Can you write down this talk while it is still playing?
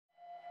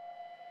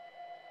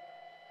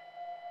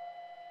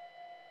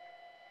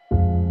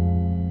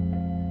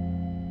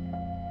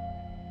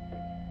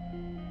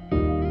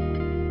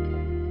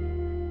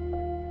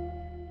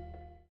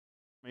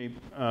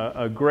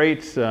a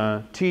great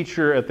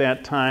teacher at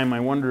that time. I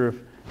wonder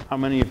how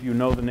many of you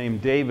know the name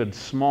David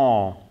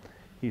Small.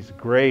 He's a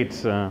great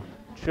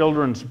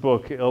children's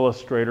book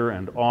illustrator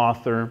and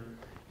author,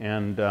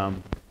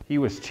 and he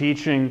was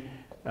teaching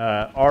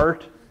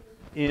art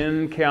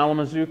in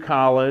Kalamazoo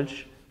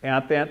College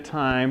at that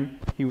time.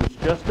 He was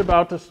just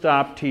about to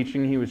stop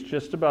teaching. He was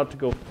just about to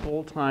go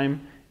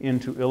full-time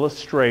into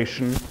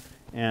illustration,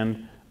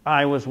 and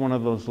I was one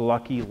of those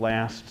lucky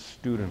last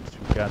students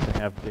who got to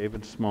have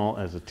David Small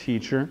as a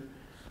teacher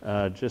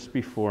just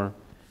before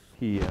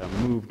he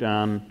moved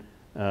on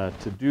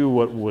to do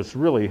what was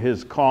really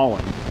his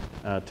calling,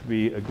 to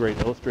be a great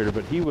illustrator.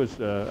 But he was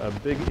a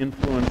big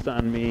influence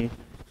on me.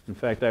 In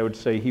fact, I would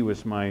say he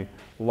was my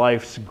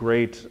life's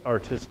great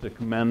artistic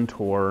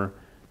mentor,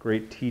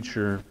 great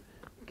teacher,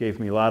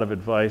 gave me a lot of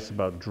advice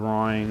about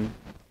drawing,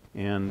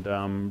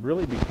 and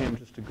really became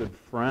just a good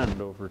friend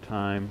over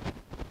time.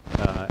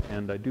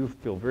 And I do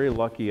feel very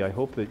lucky. I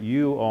hope that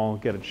you all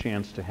get a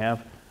chance to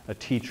have a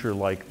teacher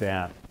like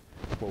that,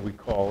 what we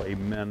call a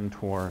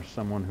mentor,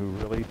 someone who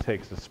really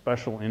takes a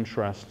special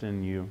interest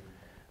in you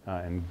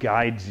and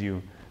guides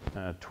you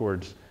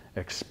towards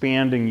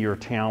expanding your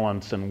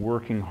talents and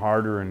working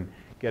harder and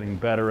getting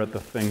better at the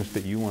things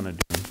that you want to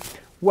do.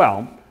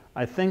 Well,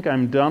 I think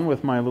I'm done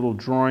with my little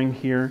drawing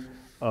here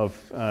of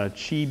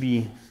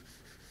Chibi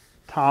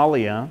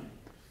Talia,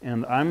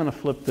 and I'm going to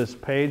flip this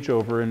page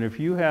over, and if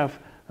you have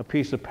a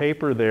piece of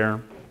paper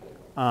there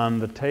on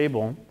the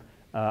table,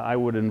 I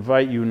would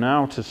invite you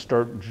now to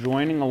start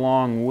joining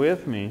along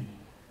with me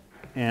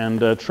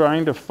and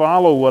trying to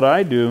follow what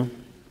I do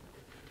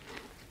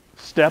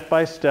step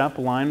by step,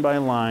 line by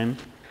line.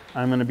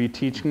 I'm going to be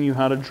teaching you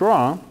how to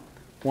draw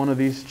one of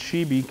these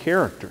chibi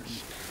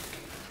characters.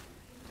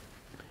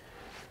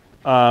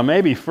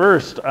 Maybe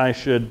first I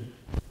should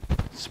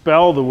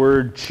spell the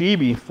word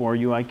chibi for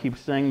you. I keep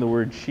saying the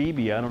word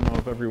chibi. I don't know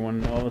if everyone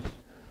knows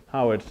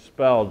how it's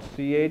spelled.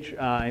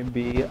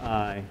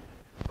 C-H-I-B-I.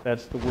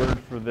 That's the word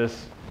for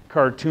this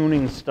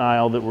cartooning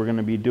style that we're going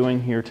to be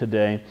doing here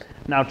today.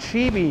 Now,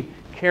 chibi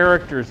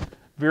characters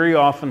very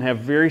often have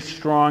very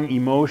strong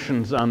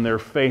emotions on their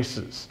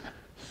faces.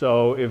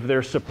 So if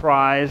they're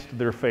surprised,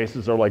 their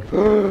faces are like,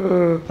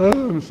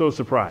 I'm so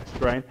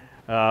surprised, right?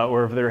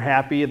 Or if they're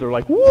happy, they're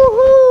like,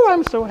 woohoo,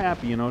 I'm so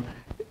happy, you know.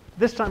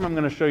 This time I'm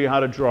going to show you how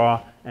to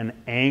draw an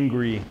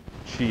angry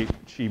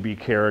chibi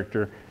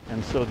character.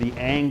 And so the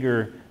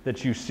anger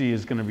that you see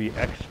is going to be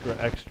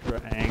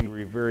extra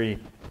angry, very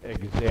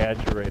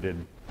exaggerated.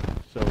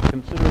 So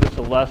consider this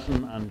a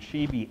lesson on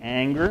chibi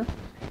anger.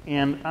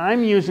 And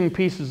I'm using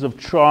pieces of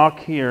chalk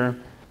here,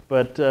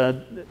 but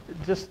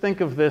just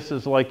think of this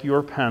as like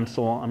your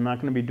pencil. I'm not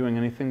going to be doing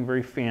anything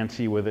very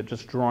fancy with it,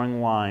 just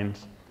drawing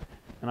lines.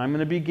 And I'm going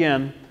to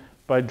begin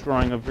by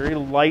drawing a very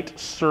light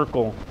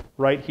circle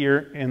right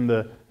here in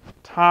the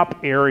top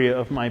area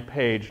of my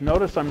page.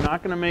 Notice I'm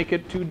not going to make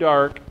it too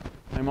dark.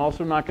 I'm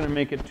also not going to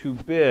make it too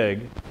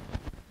big.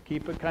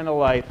 Keep it kind of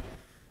light.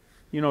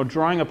 You know,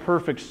 drawing a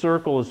perfect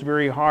circle is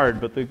very hard,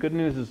 but the good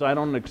news is I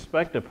don't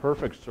expect a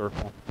perfect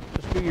circle.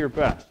 Just do your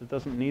best. It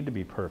doesn't need to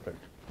be perfect.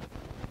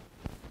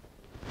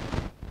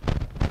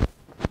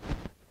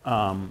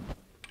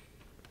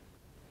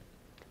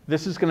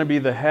 This is going to be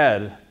the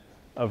head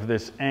of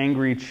this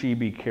angry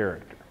chibi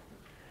character.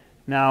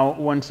 Now,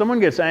 when someone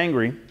gets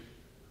angry,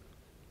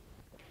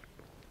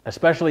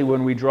 especially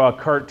when we draw a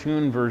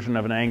cartoon version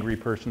of an angry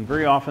person,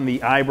 very often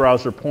the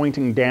eyebrows are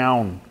pointing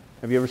down.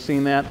 Have you ever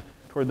seen that?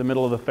 Toward the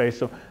middle of the face.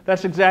 So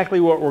that's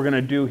exactly what we're going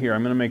to do here.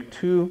 I'm going to make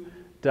two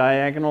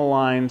diagonal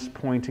lines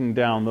pointing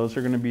down. Those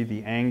are going to be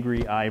the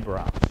angry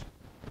eyebrows.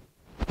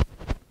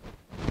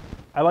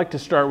 I like to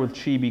start with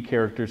chibi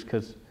characters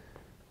because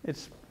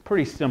it's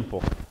pretty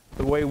simple.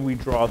 The way we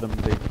draw them,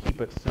 they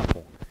keep it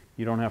simple.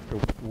 You don't have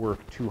to work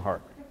too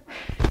hard.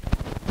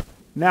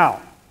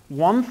 Now,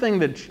 one thing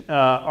that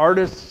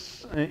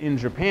artists in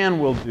Japan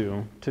will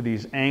do to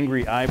these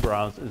angry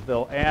eyebrows is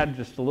they'll add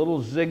just a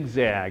little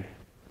zigzag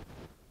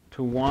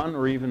to one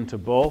or even to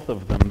both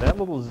of them. That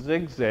little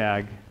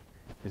zigzag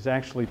is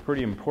actually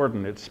pretty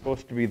important. It's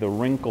supposed to be the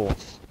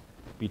wrinkles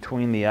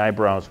between the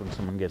eyebrows. When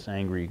someone gets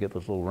angry, you get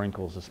those little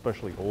wrinkles,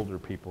 especially older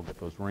people get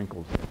those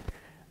wrinkles.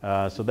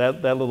 So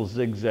that little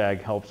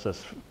zigzag helps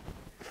us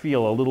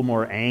feel a little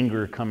more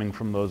anger coming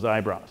from those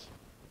eyebrows.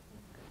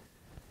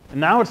 And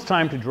now it's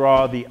time to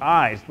draw the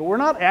eyes, but we're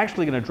not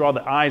actually going to draw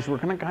the eyes. We're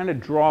going to kind of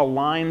draw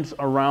lines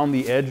around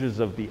the edges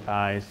of the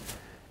eyes.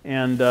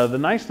 And the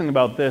nice thing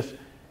about this,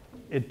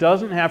 it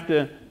doesn't have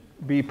to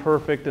be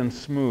perfect and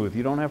smooth.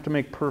 You don't have to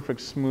make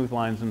perfect smooth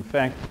lines. In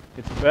fact,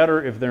 it's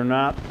better if they're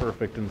not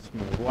perfect and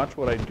smooth. Watch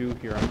what I do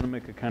here. I'm going to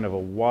make a kind of a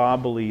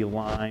wobbly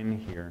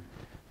line here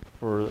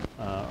for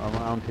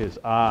around his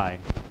eye.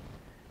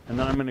 And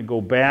then I'm going to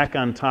go back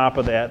on top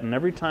of that, and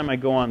every time I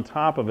go on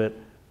top of it,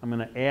 I'm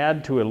going to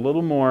add to it a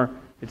little more.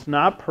 It's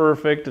not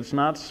perfect, it's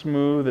not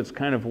smooth, it's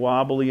kind of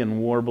wobbly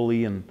and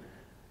warbly, and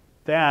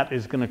that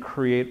is going to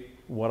create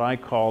what I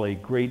call a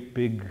great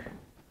big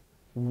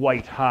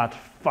white-hot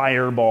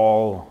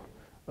fireball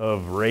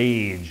of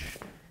rage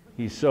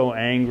He's so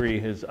angry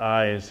his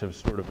eyes have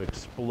sort of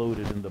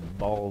exploded into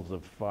balls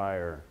of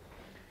fire.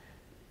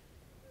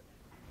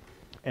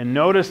 And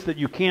notice that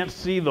you can't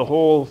see the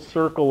whole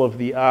circle of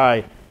the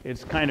eye.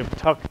 It's kind of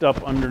tucked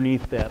up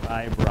underneath that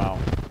eyebrow.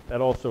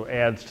 That also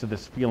adds to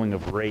this feeling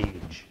of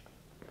rage.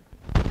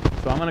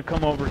 So I'm going to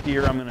come over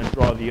here. I'm going to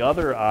draw the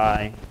other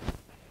eye.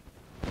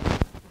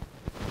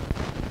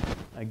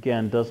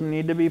 Again, doesn't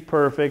need to be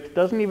perfect.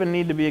 Doesn't even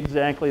need to be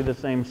exactly the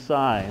same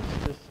size.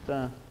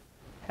 Just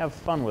have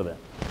fun with it.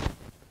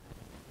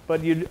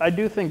 But I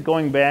do think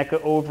going back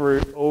over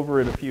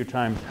it a few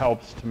times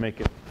helps to make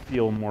it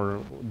feel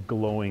more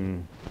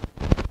glowing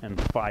and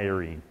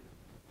fiery.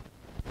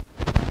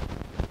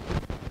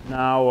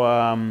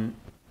 Now,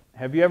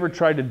 have you ever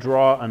tried to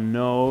draw a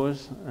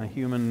nose, a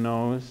human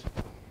nose?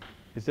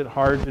 Is it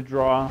hard to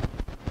draw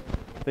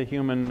the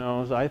human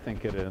nose? I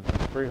think it is.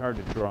 It's very hard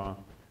to draw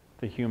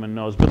the human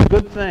nose. But the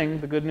good thing,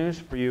 the good news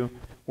for you,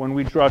 when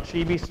we draw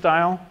chibi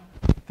style,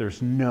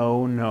 there's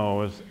no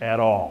nose at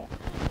all.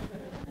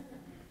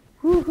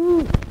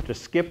 Woo-hoo.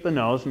 Just skip the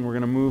nose, and we're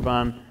going to move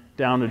on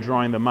down to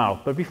drawing the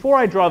mouth. But before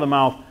I draw the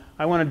mouth,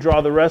 I want to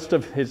draw the rest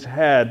of his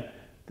head,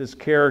 this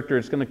character.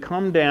 It's going to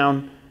come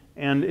down,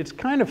 and it's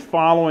kind of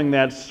following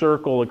that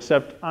circle,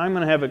 except I'm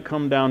going to have it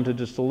come down to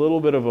just a little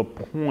bit of a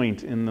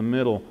point in the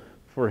middle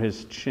for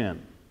his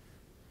chin.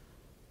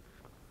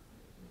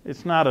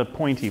 It's not a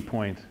pointy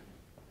point.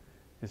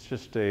 It's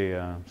just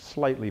a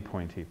slightly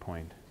pointy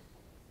point.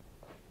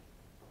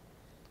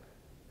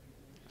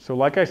 So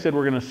like I said,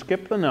 we're going to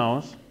skip the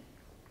nose,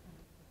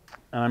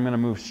 and I'm going to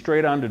move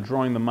straight on to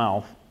drawing the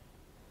mouth.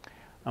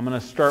 I'm going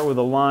to start with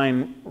a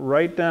line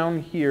right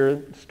down here.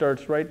 It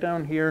starts right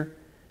down here.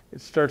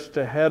 It starts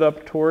to head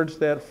up towards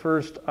that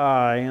first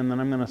eye, and then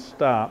I'm going to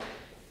stop.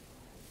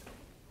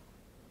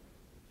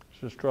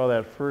 Just draw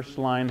that first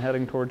line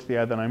heading towards the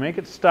eye. Then I make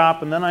it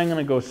stop, and then I'm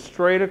going to go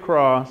straight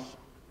across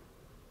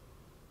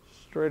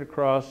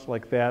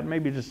like that.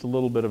 Maybe just a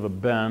little bit of a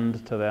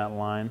bend to that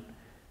line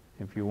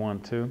if you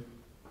want to.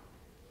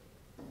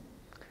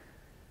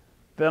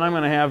 Then I'm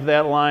going to have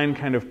that line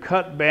kind of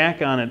cut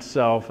back on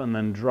itself and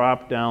then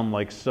drop down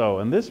like so.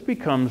 And this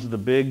becomes the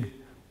big,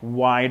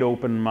 wide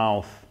open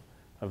mouth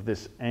of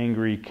this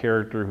angry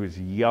character who's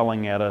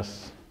yelling at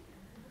us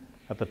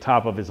at the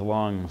top of his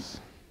lungs.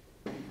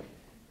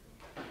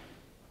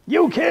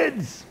 You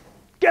kids,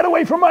 get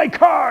away from my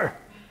car!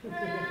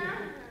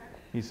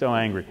 He's so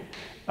angry.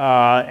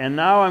 And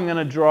now I'm going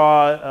to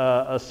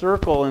draw a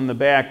circle in the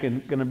back,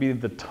 and going to be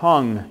the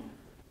tongue.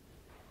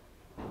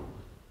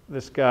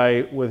 This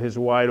guy with his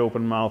wide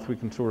open mouth, we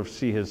can sort of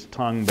see his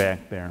tongue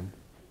back there.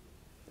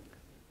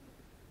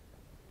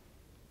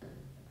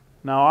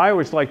 Now I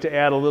always like to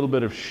add a little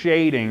bit of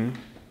shading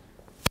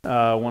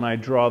when I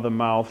draw the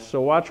mouth.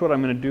 So watch what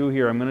I'm going to do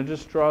here. I'm going to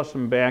just draw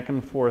some back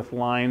and forth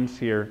lines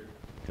here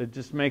to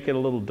just make it a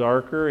little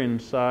darker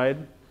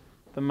inside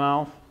the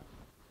mouth.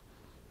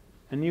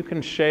 And you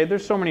can shade.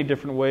 There's so many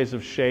different ways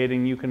of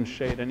shading. You can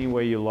shade any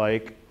way you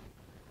like.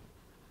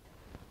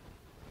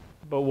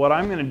 But what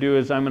I'm going to do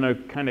is I'm going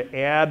to kind of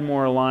add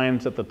more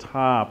lines at the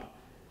top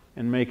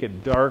and make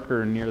it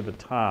darker near the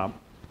top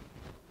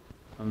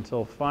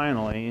until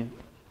finally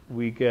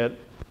we get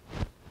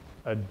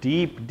a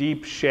deep,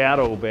 deep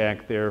shadow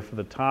back there for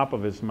the top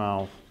of his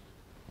mouth.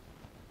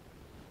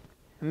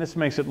 And this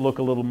makes it look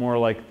a little more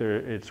like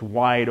it's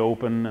wide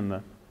open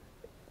and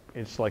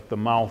it's like the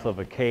mouth of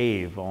a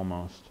cave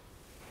almost.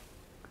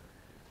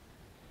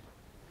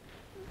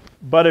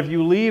 But if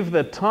you leave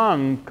the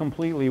tongue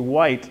completely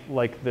white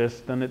like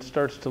this, then it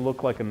starts to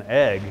look like an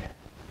egg.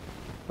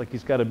 Like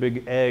he's got a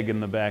big egg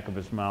in the back of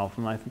his mouth,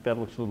 and I think that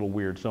looks a little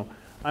weird. So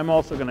I'm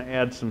also going to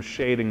add some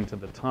shading to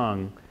the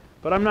tongue,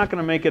 but I'm not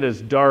going to make it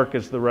as dark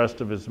as the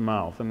rest of his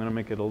mouth. I'm going to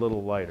make it a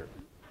little lighter.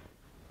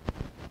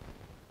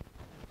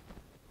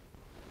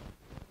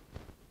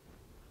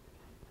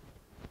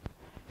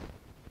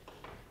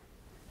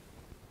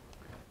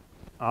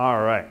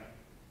 All right.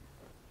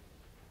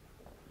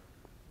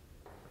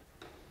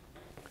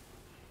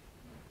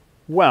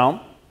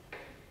 Well,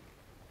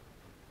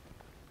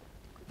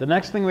 the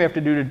next thing we have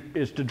to do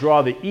is to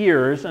draw the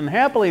ears, and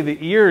happily the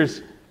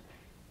ears,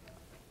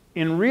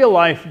 in real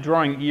life,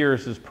 drawing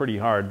ears is pretty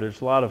hard. There's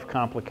a lot of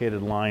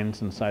complicated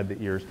lines inside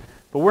the ears,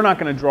 but we're not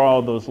going to draw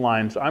all those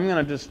lines. I'm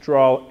going to just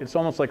draw, it's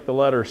almost like the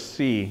letter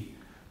C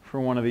for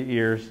one of the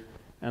ears,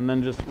 and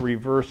then just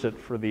reverse it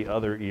for the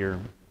other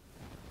ear.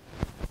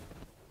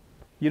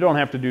 You don't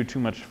have to do too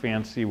much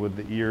fancy with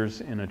the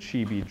ears in a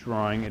chibi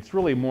drawing. It's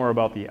really more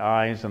about the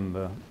eyes and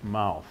the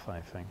mouth,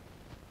 I think.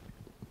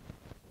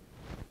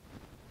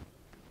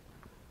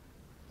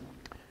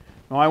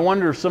 Now, I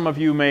wonder if some of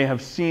you may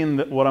have seen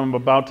what I'm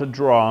about to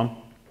draw.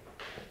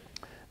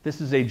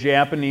 This is a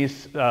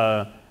Japanese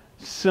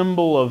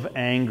symbol of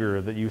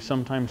anger that you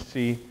sometimes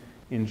see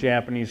in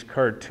Japanese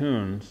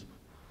cartoons.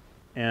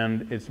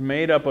 And it's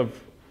made up of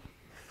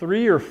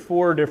 3 or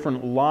 4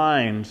 different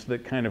lines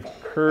that kind of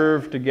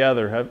curve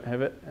together.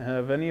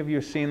 Have any of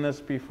you seen this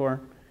before?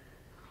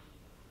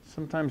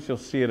 Sometimes you'll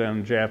see it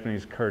on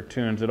Japanese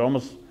cartoons.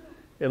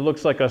 it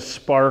looks like a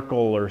sparkle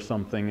or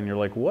something, and you're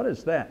like, what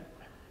is that?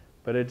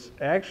 But it's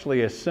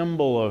actually a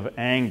symbol of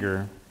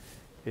anger.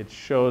 It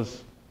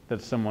shows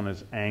that someone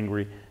is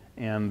angry.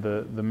 And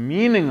the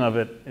meaning of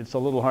it, it's a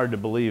little hard to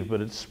believe,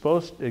 but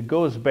it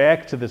goes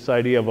back to this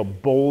idea of a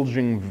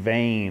bulging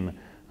vein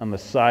on the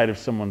side of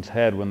someone's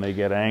head when they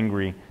get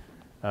angry.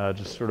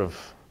 Just sort of,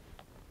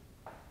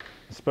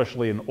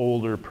 especially an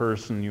older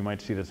person, you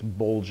might see this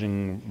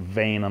bulging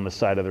vein on the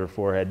side of their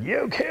forehead.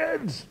 You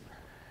kids!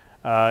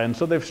 And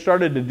so they've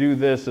started to do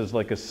this as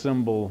like a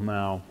symbol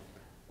now.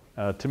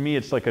 To me,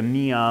 it's like a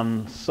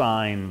neon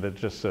sign that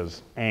just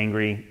says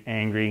angry,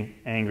 angry,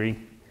 angry.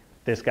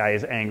 This guy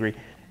is angry.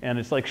 And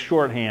it's like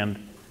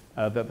shorthand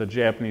that the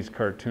Japanese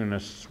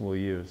cartoonists will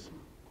use.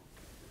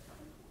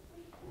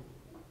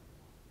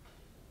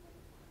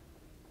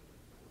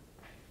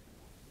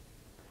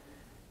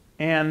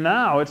 And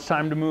now it's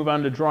time to move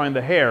on to drawing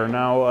the hair.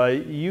 Now,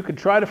 you could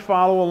try to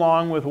follow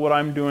along with what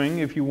I'm doing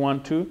if you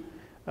want to,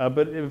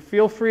 but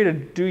feel free to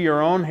do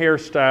your own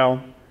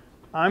hairstyle.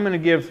 I'm going to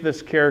give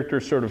this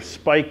character sort of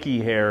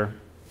spiky hair.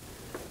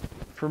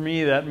 For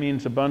me, that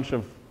means a bunch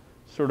of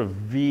sort of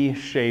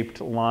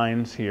V-shaped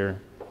lines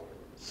here,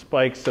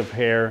 spikes of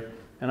hair,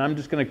 and I'm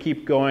just going to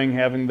keep going,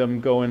 having them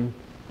go in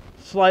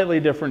slightly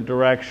different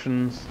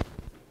directions,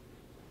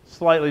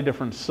 slightly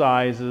different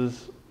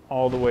sizes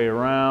all the way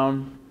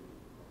around.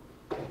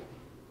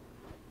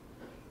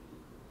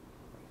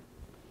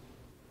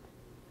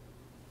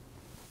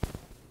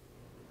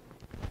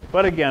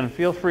 But again,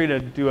 feel free to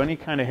do any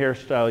kind of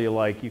hairstyle you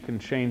like. You can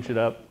change it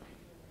up.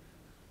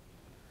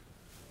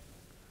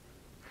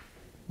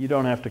 You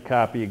don't have to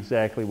copy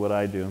exactly what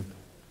I do.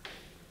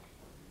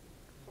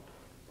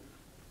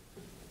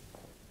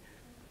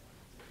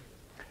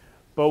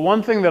 But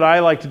one thing that I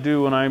like to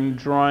do when I'm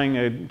drawing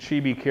a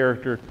chibi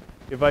character,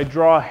 if I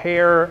draw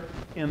hair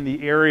in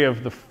the area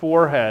of the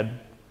forehead,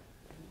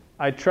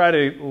 I try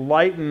to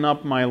lighten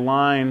up my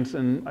lines,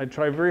 and I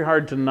try very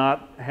hard to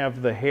not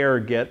have the hair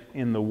get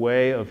in the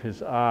way of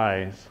his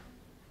eyes.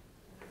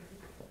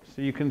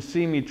 So you can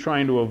see me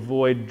trying to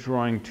avoid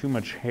drawing too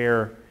much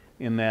hair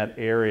in that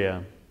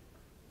area.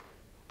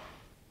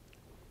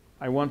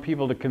 I want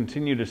people to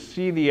continue to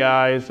see the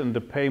eyes and to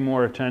pay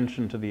more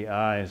attention to the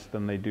eyes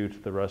than they do to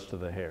the rest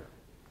of the hair.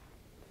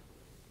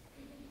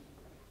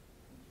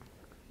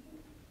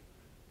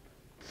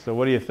 So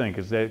what do you think?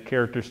 Is that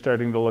character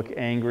starting to look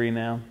angry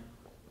now?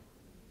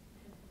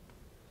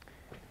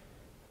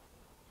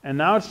 And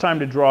now it's time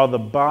to draw the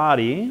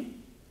body.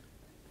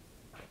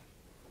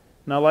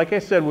 Now, like I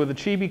said, with a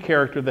chibi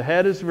character, the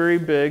head is very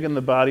big and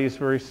the body is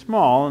very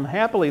small, and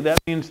happily that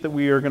means that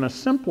we are going to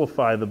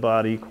simplify the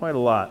body quite a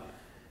lot.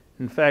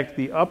 In fact,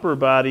 the upper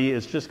body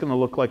is just going to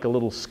look like a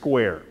little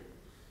square.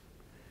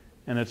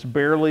 And it's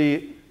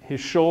barely,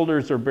 his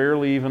shoulders are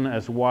barely even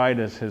as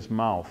wide as his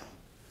mouth,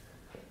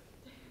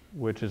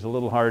 which is a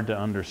little hard to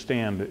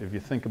understand if you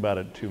think about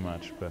it too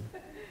much, but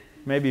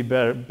maybe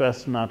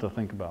best not to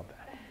think about that.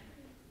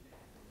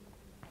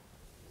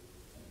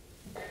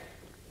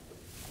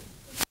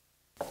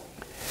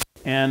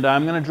 And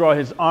I'm going to draw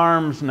his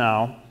arms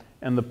now,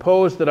 and the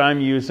pose that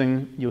I'm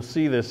using, you'll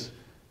see this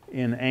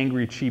in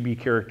angry chibi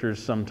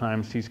characters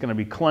sometimes. He's going to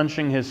be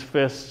clenching his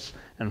fists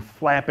and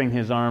flapping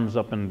his arms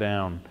up and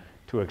down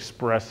to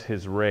express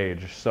his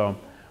rage. So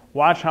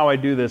watch how I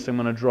do this. I'm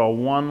going to draw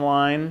one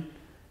line.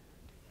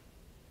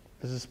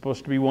 This is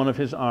supposed to be one of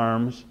his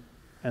arms.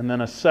 And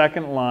then a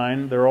second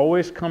line. They're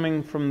always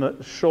coming from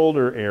the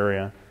shoulder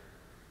area.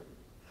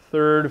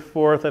 Third,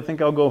 fourth, I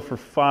think I'll go for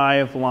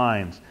 5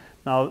 lines.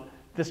 Now,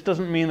 this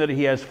doesn't mean that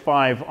he has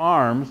 5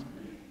 arms.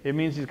 It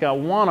means he's got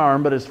one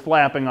arm, but it's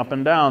flapping up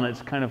and down.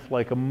 It's kind of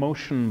like a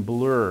motion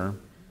blur.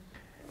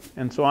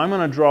 And so I'm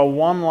going to draw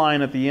one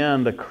line at the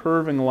end, a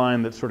curving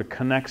line that sort of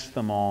connects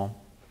them all.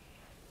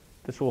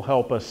 This will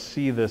help us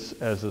see this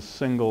as a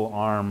single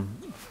arm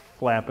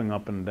flapping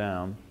up and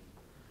down.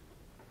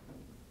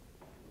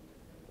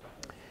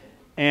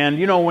 And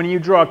you know, when you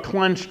draw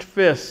clenched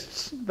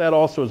fists, that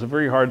also is a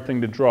very hard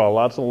thing to draw.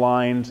 Lots of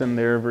lines in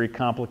there, very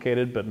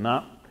complicated, but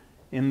not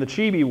in the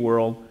chibi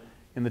world.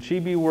 In the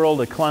chibi world,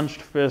 a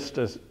clenched fist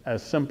is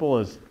as simple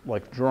as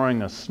like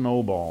drawing a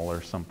snowball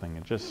or something.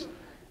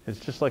 It's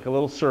just like a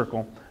little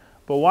circle.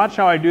 But watch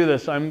how I do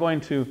this. I'm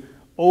going to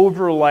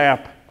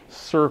overlap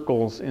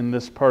circles in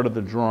this part of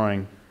the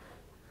drawing,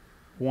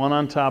 one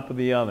on top of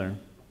the other.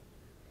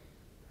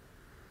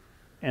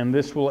 And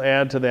this will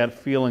add to that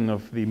feeling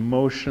of the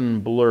motion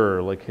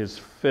blur, like his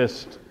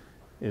fist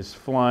is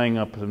flying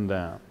up and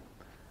down.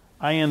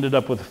 I ended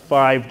up with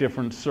 5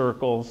 different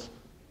circles.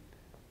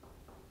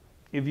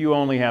 If you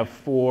only have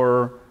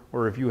 4,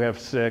 or if you have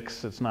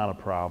 6, it's not a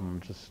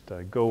problem. Just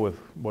go with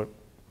what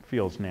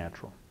feels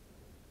natural.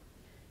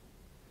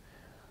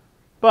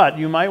 But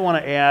you might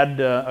want to add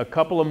a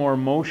couple of more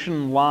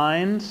motion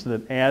lines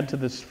that add to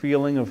this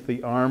feeling of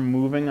the arm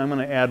moving. I'm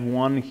going to add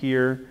one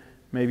here,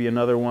 maybe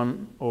another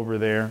one over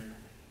there,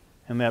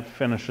 and that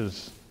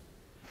finishes,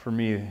 for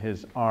me,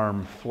 his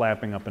arm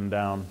flapping up and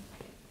down.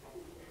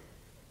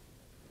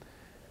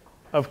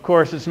 Of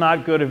course, it's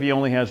not good if he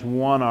only has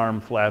one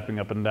arm flapping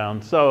up and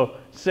down. So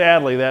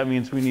sadly, that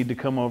means we need to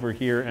come over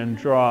here and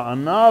draw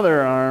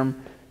another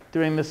arm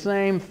doing the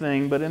same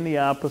thing, but in the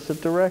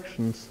opposite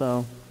direction.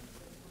 So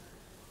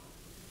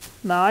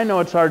now I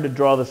know it's hard to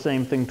draw the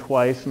same thing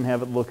twice and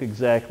have it look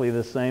exactly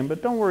the same,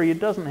 but don't worry, it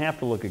doesn't have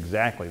to look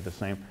exactly the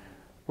same.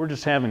 We're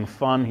just having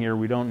fun here.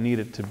 We don't need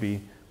it to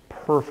be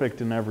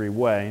perfect in every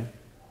way.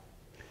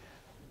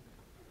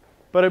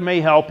 But it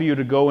may help you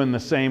to go in the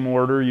same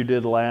order you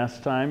did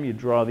last time. You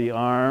draw the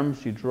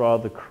arms, you draw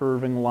the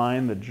curving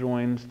line that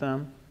joins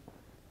them.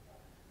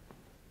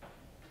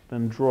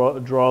 Then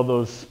draw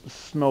those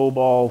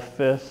snowball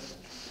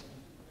fists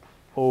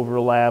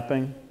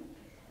overlapping.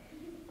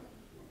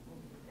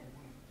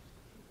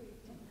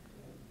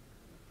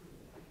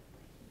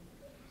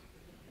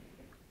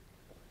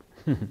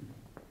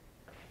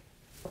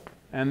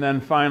 And then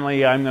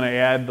finally, I'm going to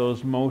add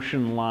those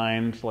motion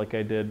lines like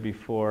I did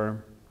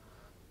before.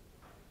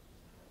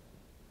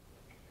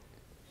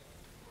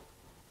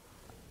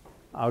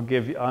 I'm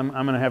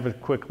going to have a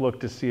quick look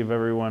to see if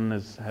everyone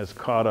has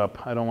caught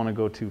up. I don't want to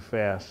go too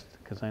fast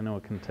because I know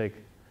it can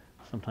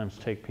sometimes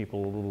take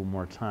people a little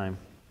more time.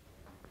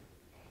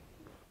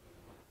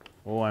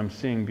 Oh, I'm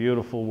seeing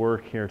beautiful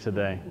work here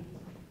today.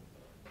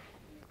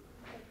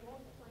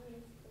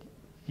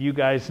 You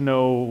guys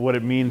know what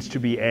it means to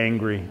be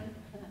angry.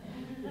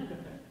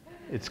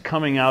 It's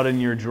coming out in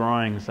your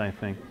drawings, I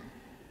think.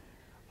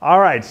 All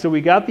right, so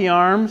we got the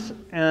arms,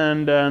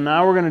 and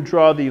now we're going to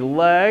draw the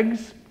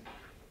legs.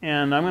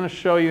 And I'm going to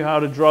show you how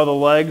to draw the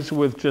legs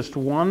with just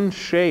one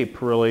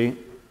shape, really.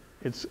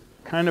 It's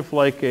kind of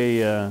like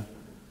a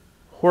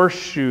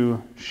horseshoe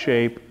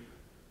shape,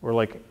 or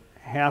like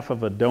half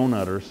of a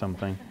donut or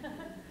something.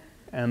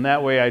 And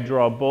that way I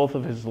draw both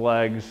of his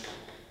legs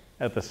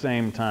at the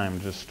same time,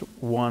 just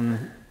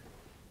one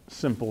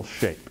simple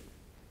shape.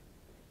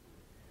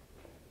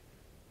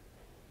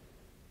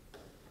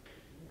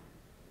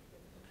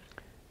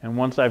 And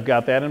once I've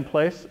got that in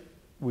place,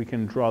 we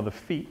can draw the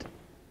feet,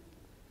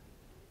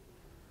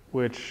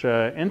 which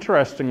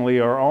interestingly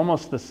are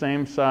almost the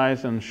same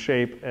size and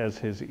shape as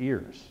his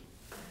ears.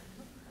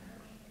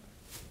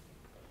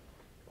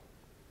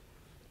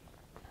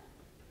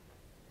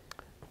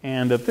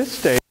 And at this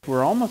stage,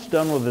 we're almost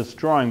done with this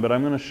drawing, but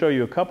I'm going to show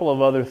you a couple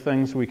of other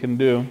things we can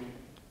do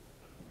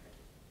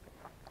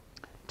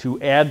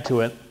to add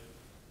to it.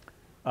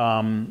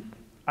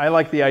 I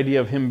like the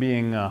idea of him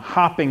being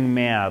hopping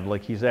mad,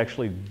 like he's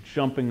actually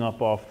jumping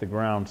up off the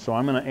ground. So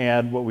I'm going to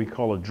add what we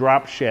call a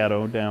drop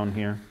shadow down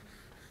here.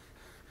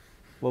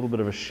 A little bit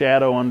of a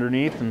shadow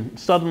underneath, and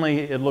suddenly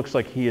it looks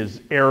like he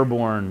is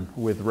airborne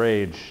with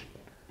rage,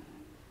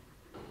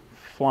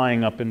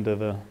 flying up into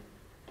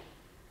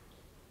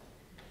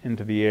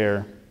the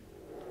air.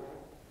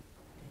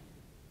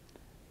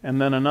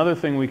 And then another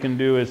thing we can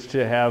do is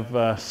to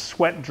have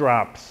sweat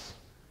drops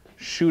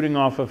shooting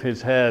off of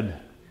his head.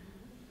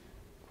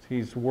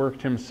 He's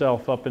worked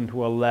himself up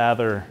into a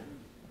lather.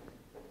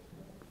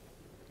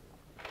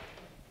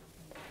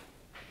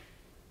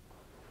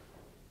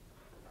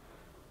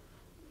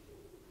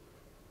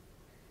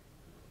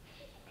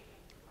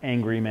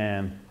 Angry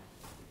man.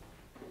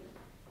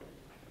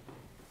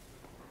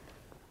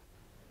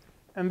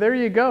 And there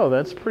you go.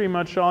 That's pretty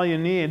much all you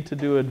need to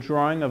do a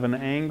drawing of an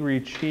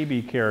angry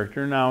chibi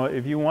character. Now,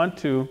 if you want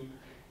to,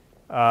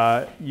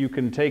 you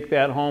can take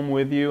that home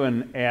with you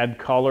and add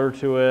color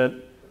to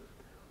it,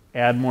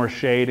 add more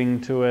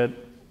shading to it,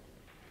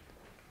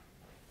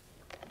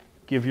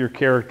 give your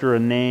character a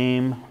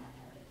name,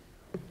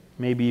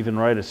 maybe even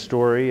write a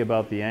story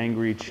about the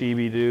angry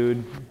chibi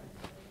dude.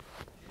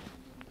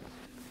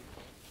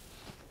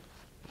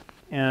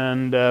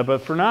 And but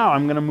for now,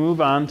 I'm going to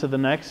move on to the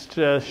next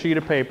sheet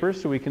of paper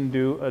so we can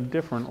do a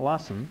different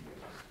lesson.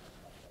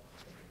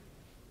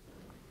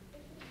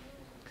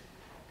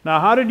 Now,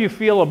 how did you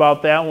feel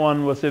about that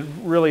one? Was it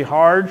really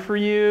hard for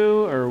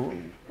you, or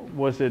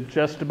was it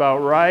just about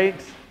right?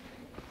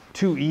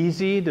 Too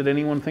easy? Did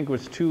anyone think it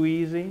was too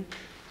easy?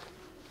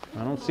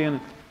 I don't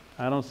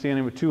see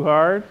any too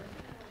hard.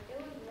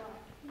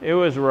 It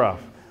was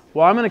rough.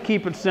 Well, I'm going to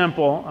keep it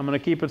simple. I'm going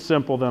to keep it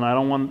simple then. I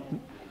don't want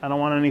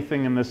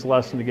anything in this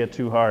lesson to get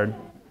too hard.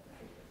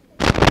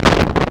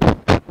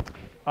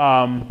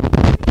 I'm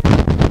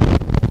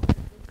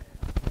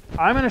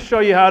going to show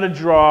you how to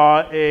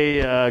draw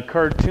a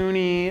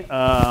cartoony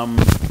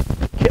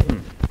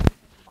kitten,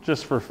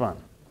 just for fun.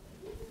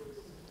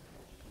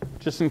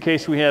 Just in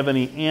case we have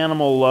any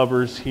animal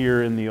lovers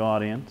here in the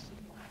audience.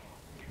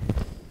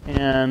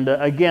 And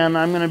again,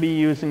 I'm going to be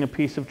using a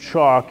piece of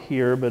chalk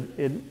here, but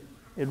it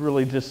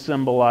really just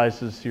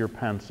symbolizes your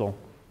pencil.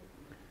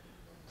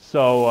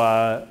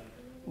 So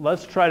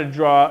let's try to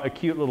draw a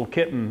cute little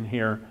kitten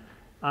here.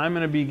 I'm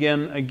going to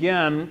begin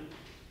again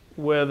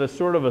with a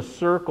sort of a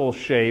circle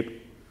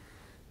shape,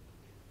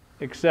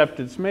 except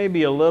it's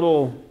maybe a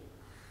little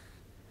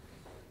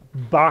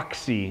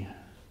boxy.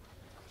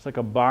 It's like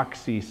a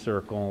boxy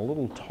circle, a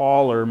little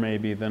taller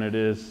maybe than it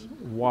is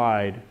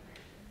wide.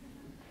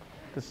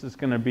 This is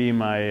going to be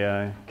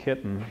my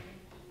kitten.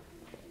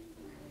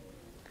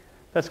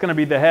 That's going to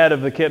be the head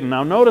of the kitten.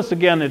 Now notice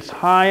again, it's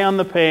high on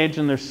the page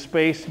and there's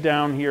space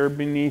down here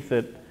beneath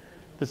it.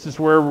 This is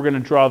where we're going to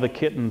draw the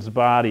kitten's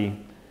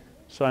body.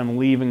 So I'm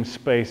leaving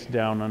space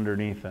down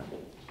underneath it.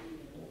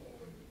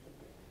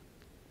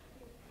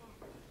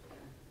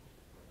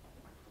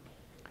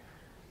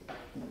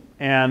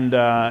 And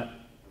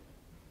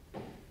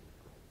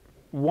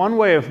one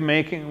way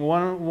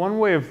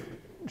of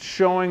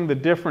showing the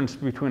difference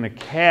between a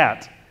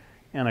cat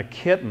and a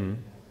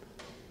kitten,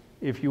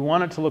 if you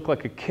want it to look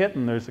like a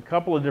kitten, there's a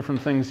couple of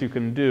different things you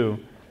can do.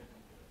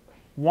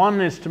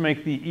 One is to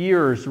make the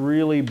ears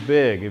really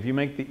big. If you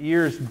make the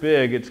ears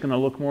big, it's going to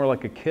look more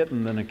like a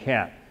kitten than a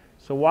cat.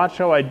 So watch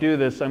how I do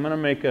this. I'm going to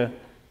make a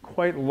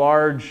quite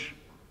large,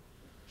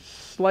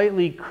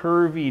 slightly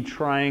curvy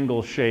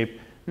triangle shape.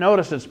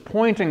 Notice it's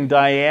pointing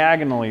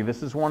diagonally.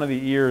 This is one of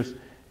the ears.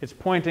 It's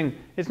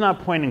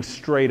not pointing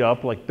straight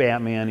up like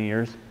Batman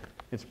ears.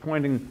 It's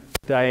pointing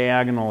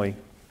diagonally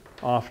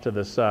off to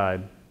the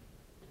side.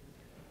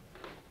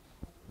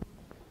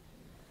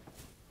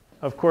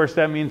 Of course,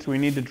 that means we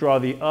need to draw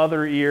the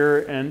other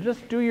ear, and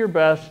just do your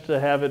best to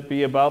have it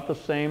be about the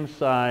same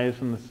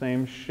size and the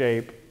same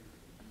shape.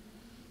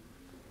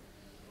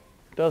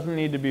 Doesn't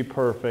need to be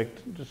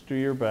perfect, just do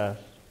your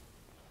best.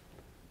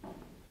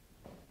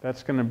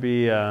 That's going to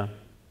be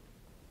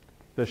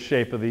the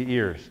shape of the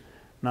ears.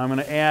 Now I'm going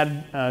to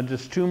add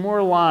just 2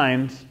 more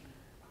lines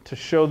to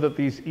show that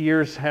these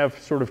ears have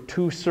sort of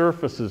 2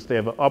 surfaces. They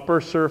have an upper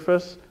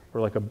surface,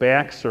 or like a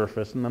back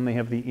surface, and then they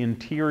have the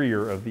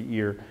interior of the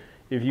ear.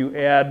 If you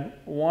add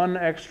 1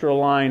 extra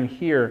line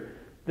here,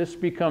 this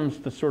becomes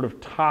the sort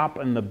of top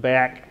and the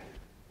back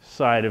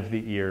side of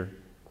the ear.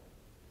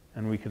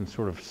 And we can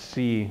sort of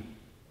see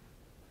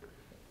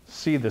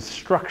the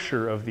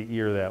structure of the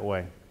ear that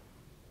way.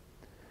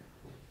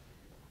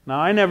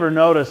 Now, I never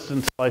noticed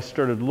until I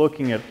started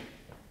looking at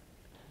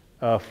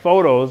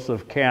photos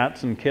of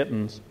cats and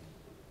kittens.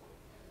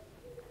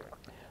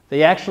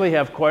 They actually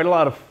have quite a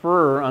lot of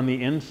fur on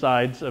the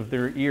insides of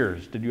their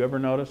ears. Did you ever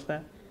notice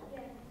that?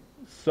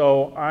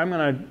 So I'm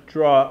going to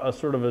draw a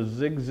sort of a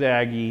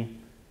zigzaggy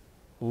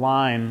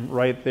line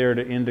right there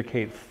to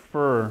indicate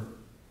fur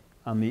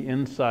on the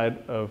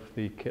inside of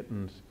the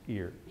kitten's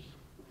ears.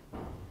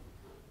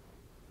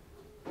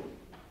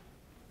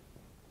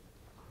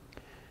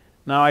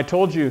 Now I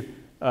told you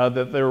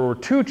that there were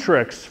 2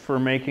 tricks for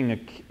making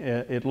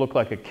it look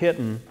like a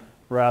kitten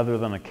rather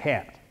than a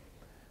cat.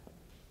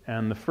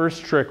 And the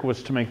first trick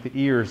was to make the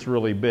ears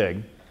really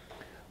big.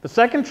 The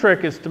second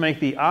trick is to make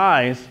the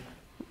eyes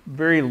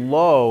very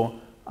low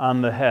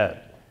on the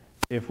head.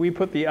 If we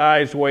put the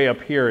eyes way up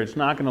here, it's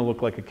not going to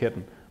look like a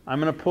kitten. I'm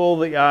going to pull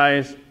the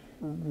eyes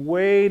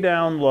way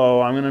down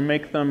low. I'm going to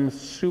make them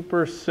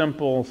super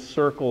simple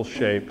circle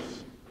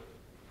shapes.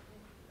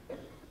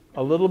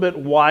 A little bit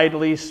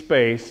widely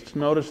spaced.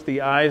 Notice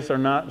the eyes are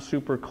not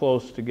super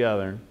close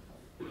together.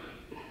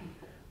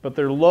 But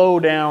they're low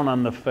down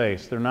on the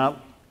face.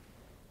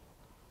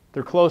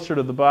 They're closer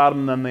to the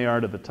bottom than they are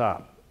to the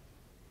top.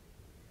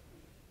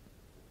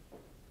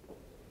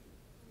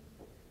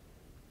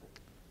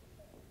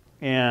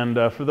 And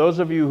for those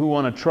of you who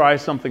want to try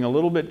something a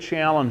little bit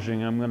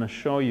challenging, I'm going to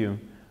show you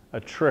a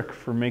trick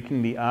for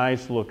making the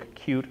eyes look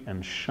cute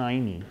and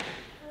shiny.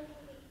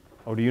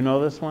 Oh, do you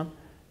know this one?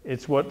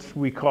 It's what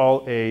we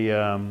call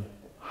a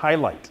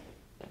highlight.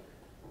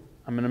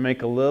 I'm going to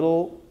make a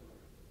little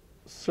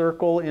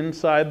circle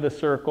inside the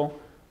circle.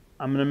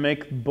 I'm going to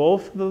make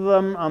both of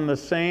them on the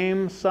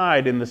same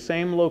side, in the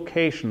same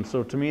location.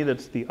 So to me,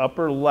 that's the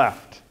upper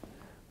left.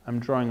 I'm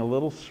drawing a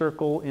little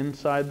circle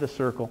inside the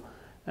circle.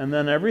 And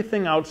then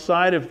everything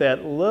outside of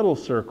that little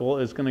circle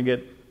is going to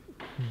get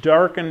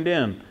darkened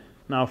in.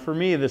 Now for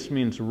me this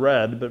means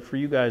red, but for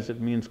you guys it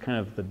means kind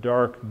of the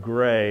dark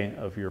gray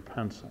of your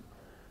pencil.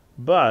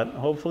 But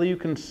hopefully you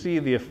can see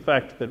the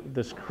effect that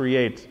this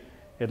creates.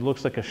 It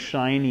looks like a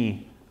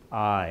shiny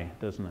eye,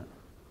 doesn't it?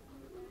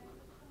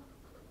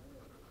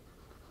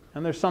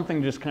 And there's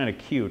something just kind of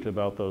cute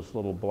about those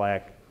little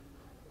black,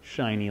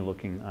 shiny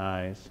looking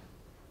eyes.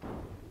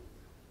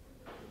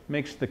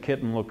 Makes the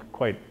kitten look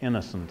quite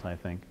innocent, I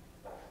think.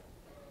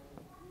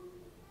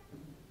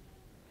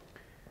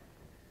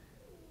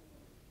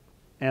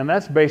 And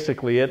that's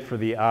basically it for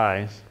the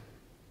eyes.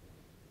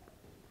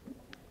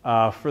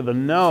 For the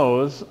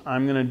nose,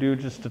 I'm going to do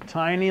just a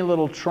tiny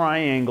little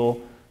triangle.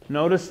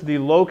 Notice the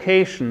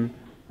location.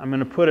 I'm going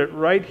to put it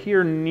right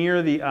here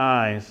near the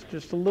eyes,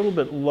 just a little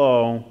bit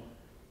low,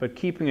 but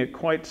keeping it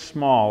quite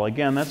small.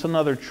 Again, that's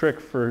another trick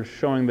for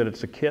showing that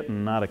it's a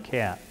kitten, not a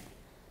cat.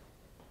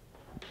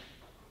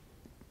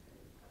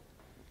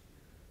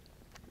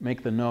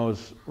 Make the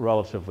nose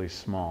relatively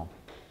small.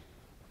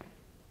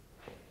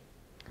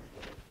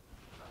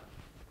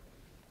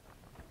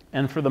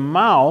 And for the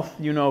mouth,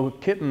 you know,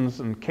 kittens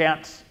and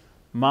cats'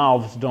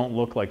 mouths don't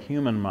look like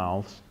human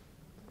mouths.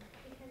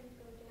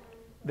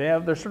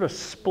 They're sort of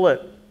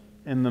split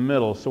in the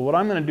middle. So what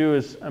I'm going to do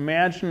is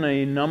imagine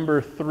a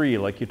number 3,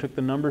 like you took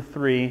the number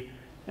 3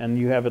 and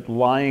you have it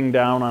lying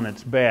down on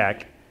its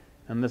back,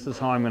 and this is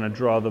how I'm going to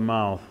draw the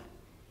mouth.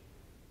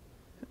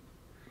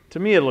 To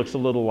me, it looks a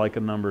little like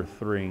a number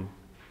 3.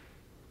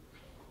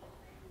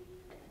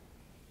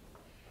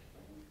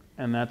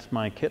 And that's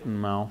my kitten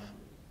mouth.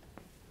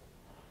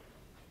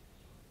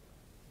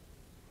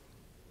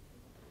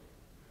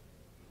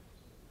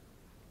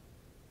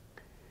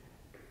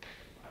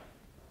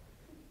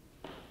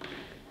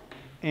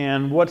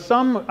 And what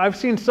I've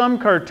seen some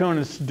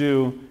cartoonists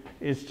do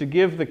is to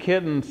give the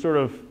kitten sort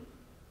of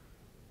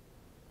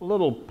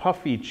little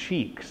puffy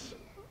cheeks.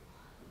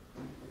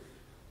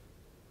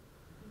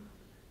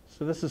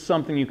 So this is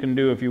something you can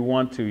do if you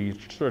want to. You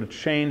sort of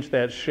change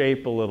that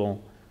shape a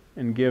little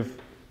and give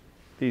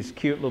these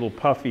cute little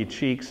puffy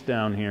cheeks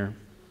down here.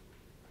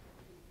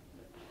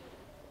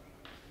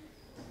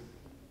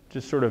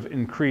 Just sort of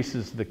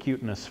increases the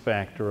cuteness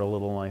factor a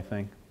little, I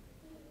think.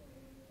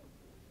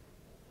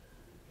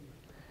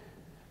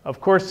 Of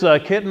course,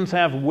 kittens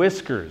have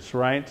whiskers,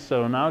 right?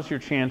 So now's your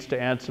chance to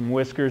add some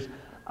whiskers.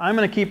 I'm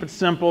going to keep it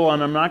simple,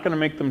 and I'm not going to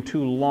make them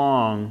too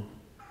long.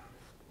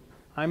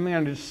 I'm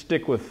going to just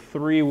stick with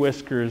 3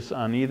 whiskers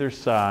on either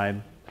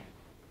side.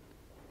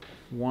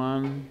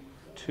 1,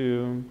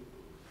 2,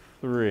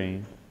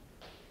 3.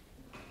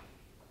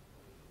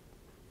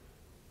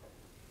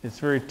 It's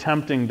very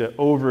tempting to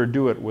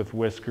overdo it with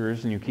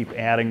whiskers, and you keep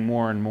adding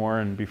more and more,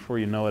 and before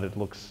you know it, it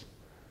looks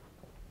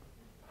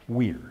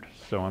weird.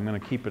 So I'm going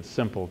to keep it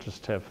simple,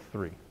 just have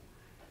 3.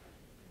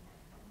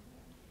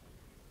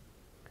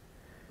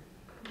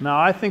 Now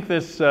I think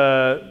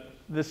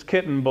this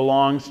kitten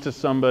belongs to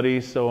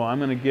somebody, so I'm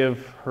going to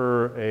give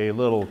her a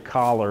little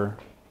collar.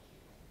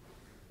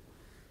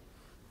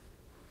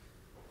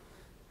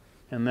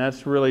 And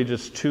that's really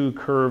just 2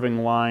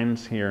 curving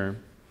lines here.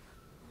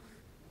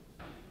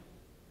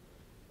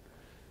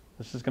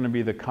 This is going to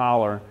be the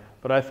collar,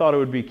 but I thought it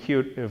would be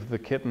cute if the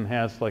kitten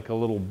has like a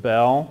little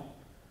bell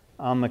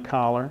on the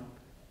collar.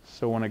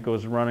 So when it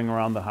goes running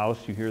around the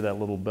house, you hear that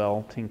little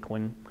bell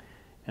tinkling.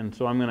 And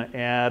so I'm going to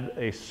add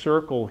a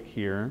circle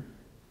here.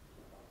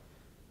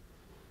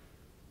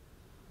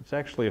 It's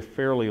actually a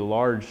fairly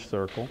large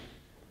circle.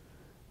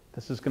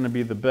 This is going to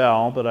be the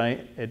bell, but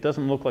it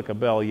doesn't look like a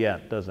bell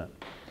yet, does it?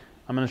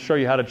 I'm going to show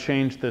you how to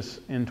change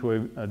this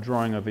into a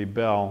drawing of a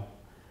bell.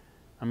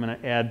 I'm going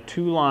to add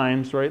 2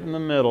 lines right in the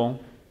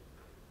middle.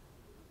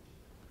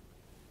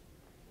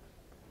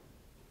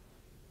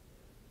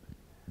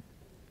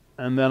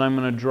 And then I'm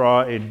going to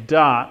draw a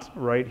dot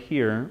right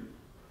here.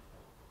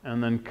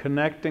 And then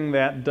connecting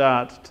that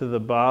dot to the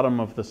bottom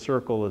of the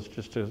circle is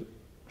just a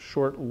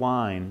short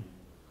line.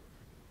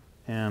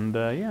 And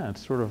yeah, it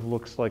sort of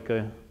looks like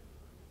a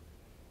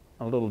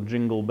little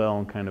jingle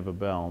bell kind of a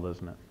bell,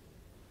 doesn't it?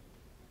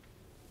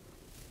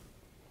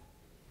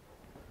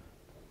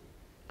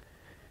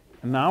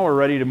 And now we're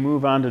ready to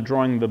move on to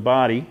drawing the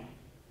body.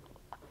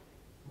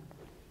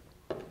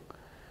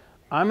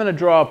 I'm going to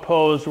draw a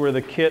pose where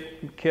the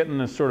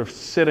kitten is sort of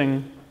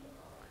sitting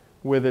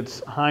with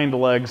its hind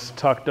legs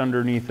tucked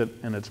underneath it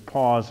and its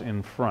paws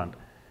in front.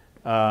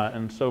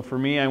 And so for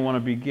me, I want to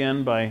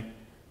begin by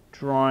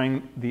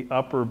drawing the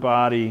upper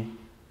body,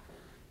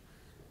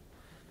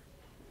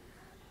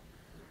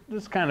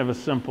 just kind of a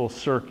simple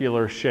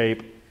circular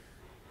shape.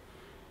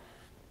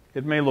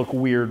 It may look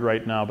weird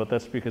right now, but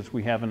that's because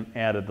we haven't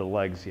added the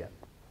legs yet.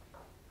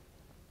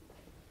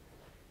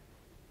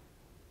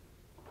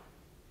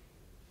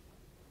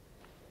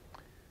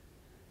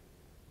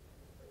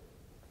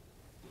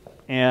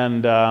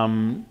 And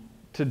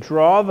to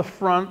draw the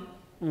front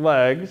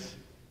legs,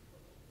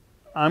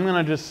 I'm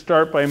going to just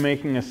start by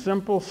making a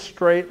simple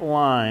straight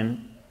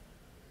line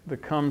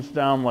that comes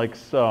down like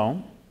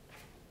so.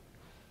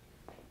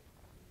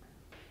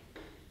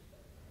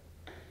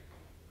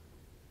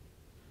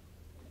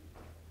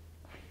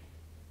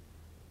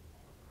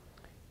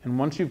 And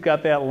once you've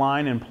got that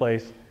line in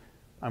place,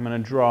 I'm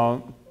going to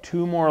draw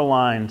 2 more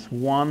lines,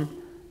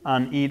 1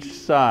 on each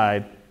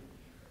side.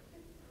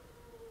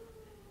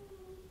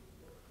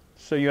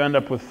 So you end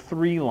up with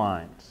 3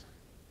 lines.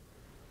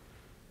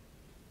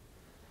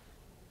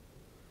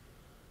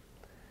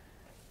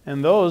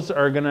 And those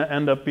are going to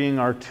end up being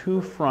our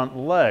 2 front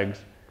legs.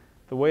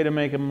 The way to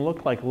make them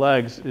look like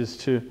legs is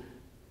to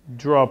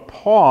draw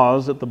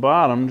paws at the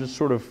bottom, just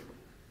sort of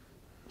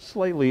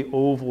slightly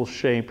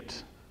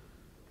oval-shaped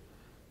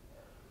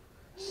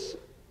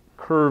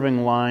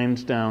curving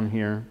lines down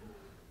here.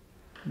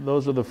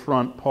 Those are the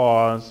front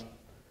paws.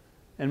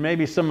 And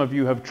maybe some of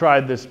you have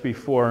tried this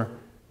before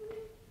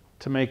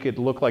to make it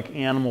look like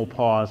animal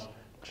paws.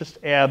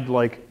 Just add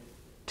like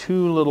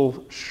 2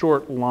 little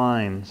short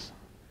lines.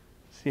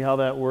 See how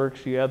that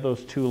works? You add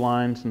those 2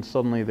 lines and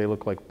suddenly they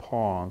look like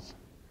paws.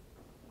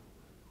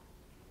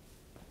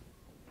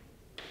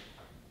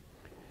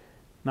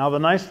 Now the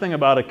nice thing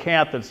about a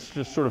cat that's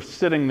just sort of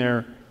sitting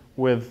there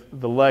with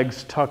the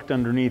legs tucked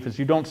underneath is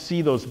you don't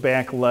see those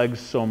back legs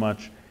so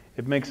much.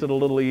 It makes it a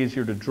little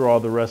easier to draw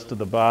the rest of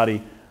the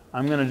body.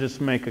 I'm going to just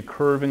make a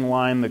curving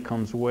line that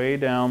comes way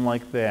down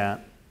like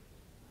that.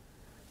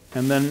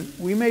 And then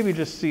we maybe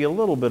just see a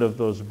little bit of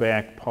those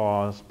back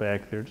paws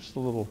back there, just a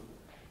little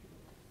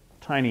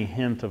tiny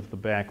hint of the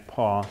back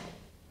paw.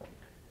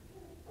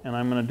 And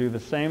I'm going to do the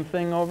same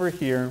thing over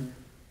here.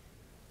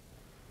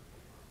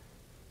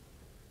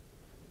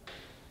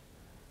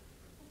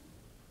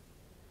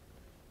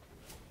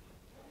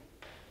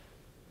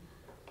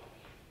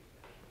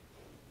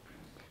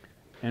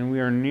 And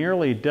we are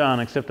nearly done,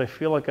 except I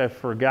feel like I've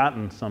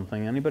forgotten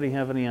something. Anybody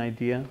have any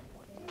idea?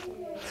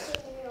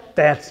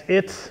 That's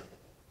it.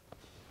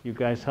 You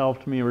guys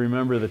helped me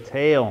remember the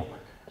tail.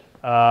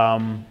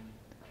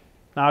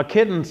 Now, a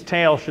kitten's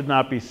tail should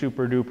not be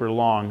super duper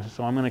long,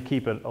 so I'm going to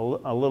keep it a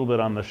little bit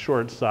on the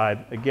short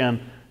side.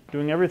 Again,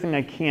 doing everything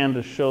I can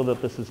to show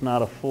that this is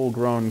not a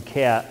full-grown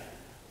cat.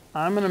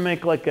 I'm going to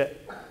make like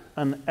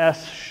an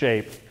S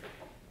shape.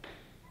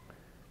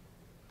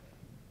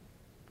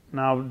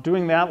 Now,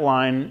 doing that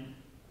line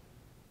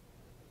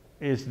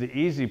is the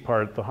easy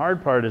part. The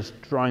hard part is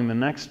drawing the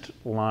next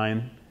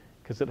line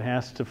because it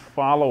has to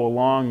follow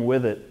along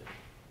with it.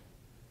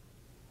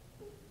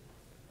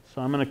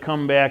 So I'm going to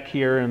come back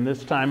here, and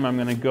this time I'm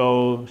going to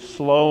go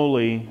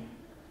slowly,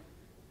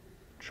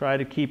 try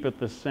to keep it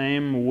the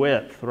same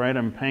width, right?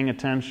 I'm paying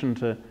attention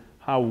to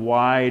how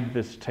wide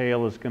this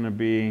tail is going to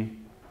be,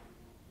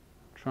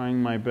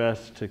 trying my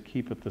best to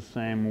keep it the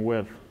same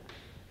width.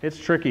 It's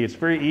tricky. It's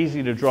very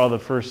easy to draw the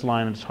first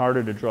line. It's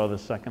harder to draw the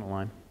second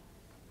line.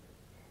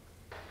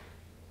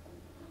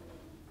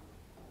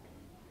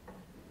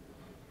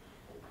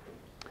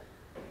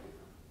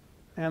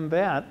 And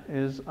that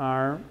is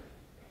our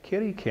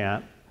kitty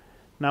cat.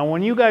 Now,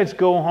 when you guys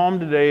go home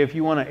today, if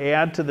you want to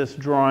add to this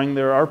drawing,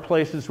 there are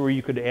places where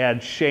you could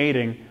add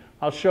shading.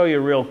 I'll show you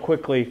real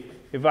quickly.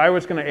 If I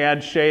was going to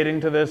add shading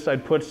to this,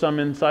 I'd put some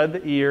inside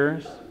the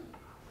ears.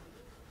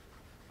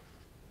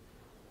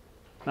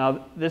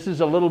 Now, this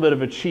is a little bit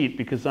of a cheat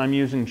because I'm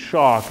using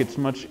chalk. It's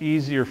much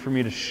easier for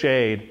me to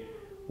shade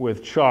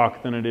with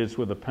chalk than it is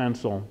with a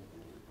pencil,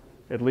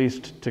 at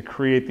least to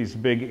create these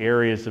big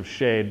areas of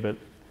shade. But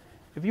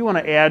if you want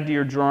to add to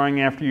your drawing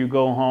after you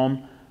go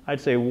home,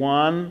 I'd say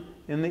one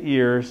in the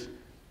ears,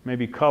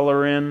 maybe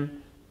color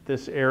in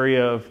this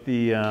area of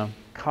the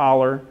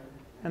collar,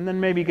 and then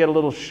maybe get a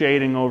little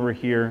shading over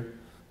here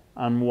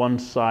on one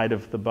side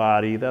of the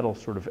body. That'll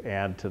sort of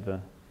add to the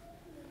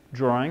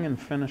drawing and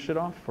finish it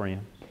off for you.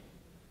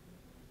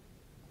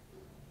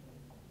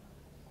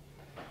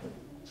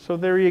 So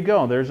there you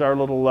go. There's our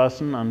little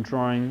lesson on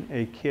drawing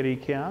a kitty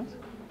cat.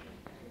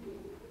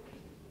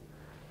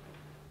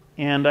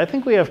 And I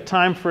think we have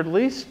time for at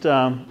least,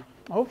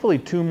 hopefully,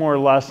 2 more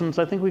lessons.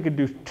 I think we could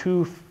do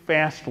 2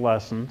 fast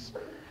lessons.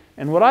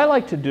 And what I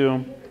like to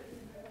do,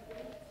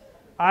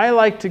 I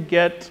like to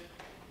get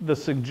the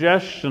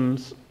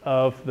suggestions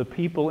of the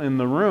people in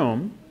the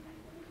room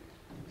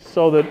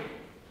so that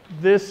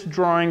this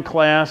drawing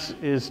class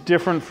is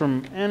different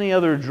from any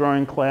other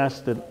drawing class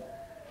that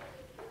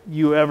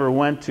you ever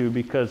went to,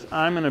 because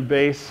I'm going to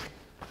base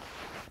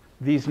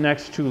these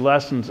next 2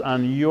 lessons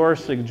on your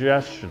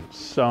suggestions.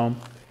 So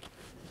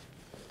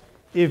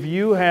if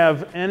you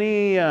have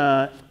any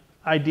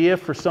idea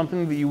for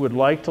something that you would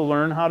like to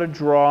learn how to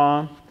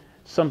draw,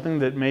 something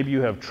that maybe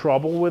you have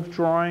trouble with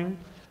drawing,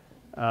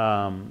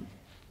 go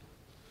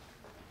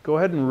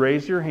ahead and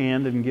raise your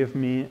hand and give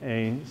me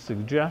a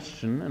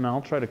suggestion, and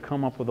I'll try to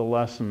come up with a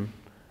lesson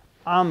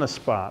on the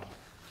spot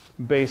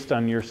based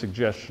on your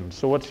suggestions.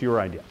 So what's your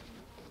idea?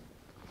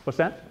 What's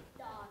that?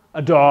 Dog.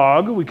 A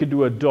dog. We could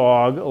do a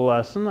dog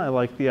lesson. I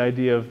like the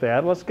idea of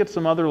that. Let's get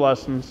some other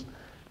lessons,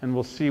 and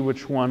we'll see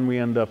which one we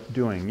end up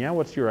doing. Yeah,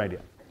 what's your idea?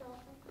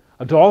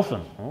 A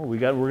dolphin. Oh, we're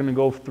going to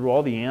go through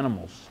all the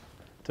animals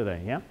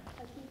today. Yeah.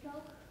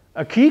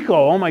 A Kiko.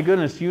 Oh my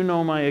goodness, you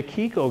know my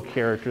Akiko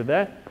character.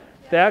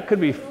 That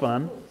could be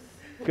fun.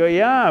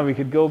 Yeah, we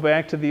could go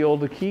back to the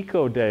old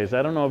Akiko days.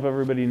 I don't know if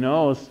everybody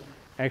knows.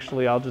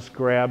 Actually, I'll just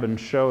grab and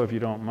show if you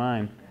don't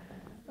mind.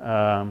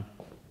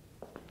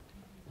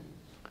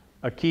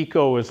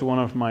 Akiko is one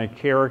of my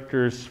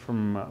characters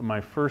from my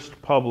first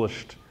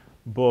published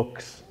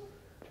books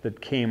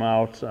that came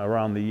out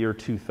around the year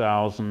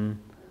 2000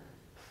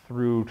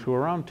 through to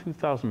around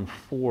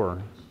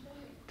 2004,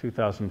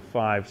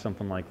 2005,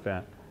 something like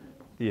that,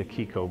 the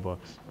Akiko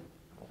books.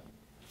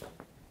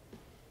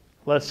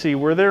 Let's see,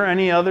 were there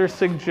any other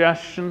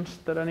suggestions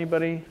that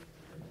anybody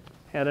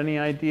had any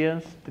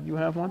ideas? Did you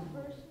have one?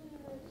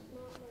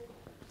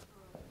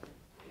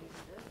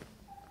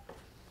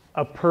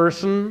 A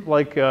person,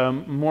 like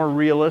more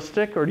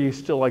realistic, or do you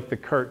still like the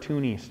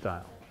cartoony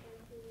style?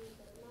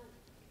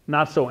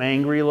 Not so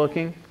angry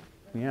looking?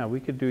 Yeah, we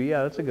could do,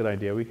 yeah, that's a good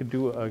idea. We could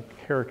do a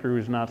character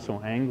who's not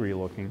so angry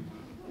looking.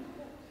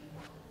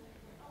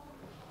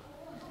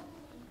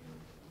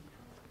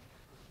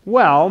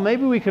 Well,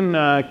 maybe we can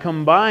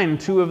combine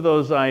 2 of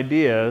those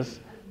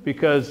ideas,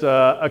 because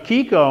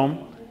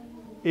Akiko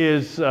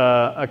is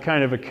a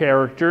kind of a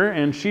character,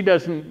 and she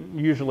doesn't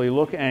usually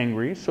look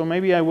angry, so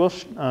maybe I will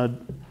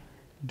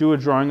do a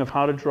drawing of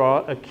how to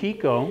draw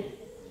Akiko.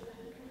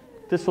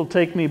 This will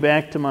take me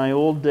back to my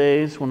old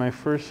days when I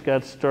first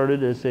got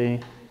started as a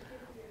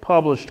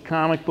published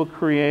comic book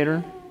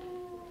creator.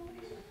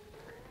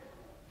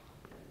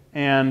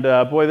 And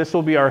boy, this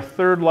will be our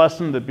third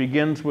lesson that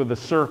begins with a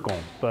circle,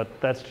 but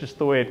that's just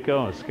the way it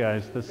goes,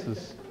 guys. This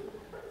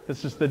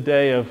is the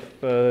day of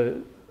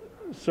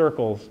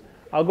circles.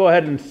 I'll go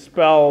ahead and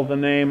spell the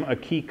name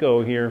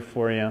Akiko here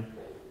for you.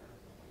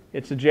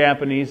 It's a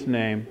Japanese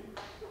name.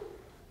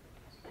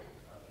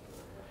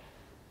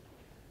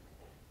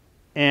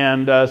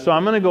 And so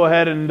I'm going to go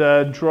ahead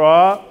and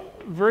draw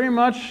very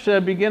much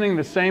beginning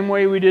the same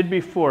way we did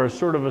before,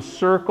 sort of a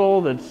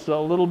circle that's a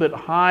little bit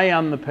high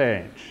on the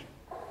page.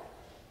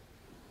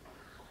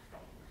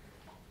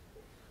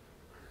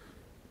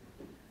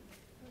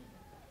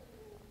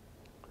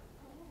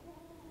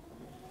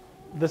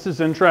 This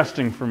is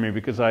interesting for me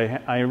because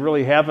I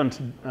really haven't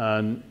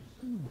done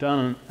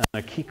an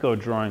Akiko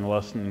drawing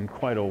lesson in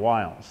quite a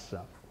while, so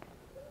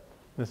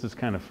this is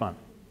kind of fun.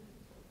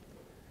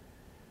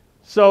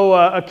 So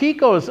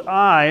Akiko's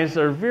eyes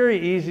are very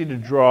easy to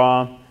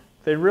draw.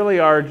 They really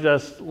are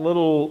just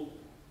little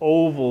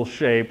oval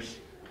shapes,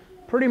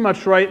 pretty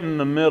much right in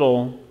the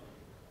middle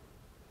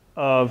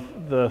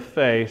of the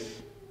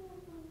face.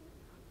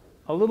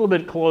 A little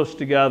bit close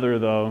together,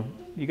 though.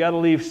 You got to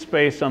leave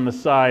space on the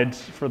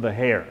sides for the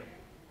hair.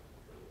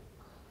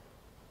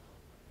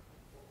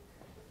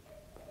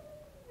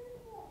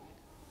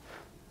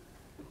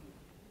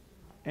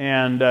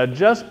 And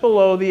just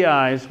below the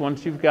eyes,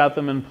 once you've got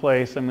them in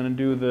place, I'm going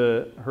to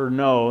do her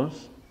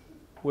nose,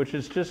 which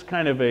is just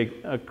kind of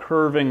a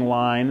curving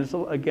line. It's,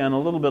 again, a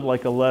little bit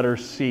like a letter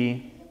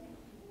C.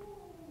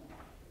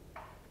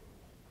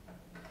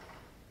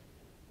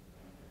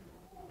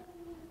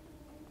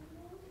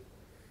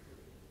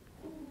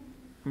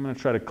 I'm going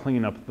to try to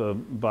clean up the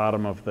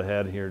bottom of the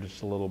head here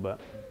just a little bit.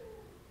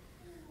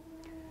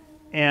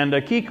 And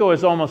Akiko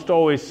is almost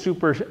always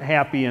super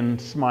happy and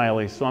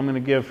smiley, so I'm going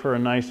to give her a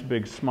nice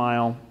big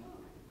smile.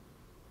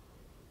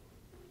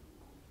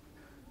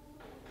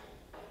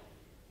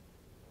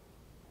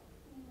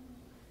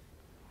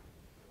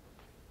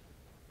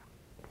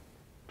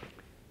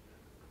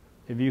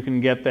 If you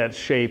can get that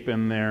shape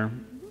in there.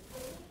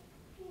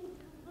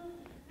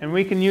 And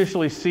we can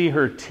usually see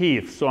her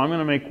teeth, so I'm going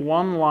to make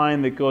one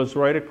line that goes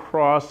right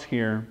across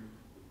here,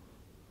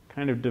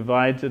 kind of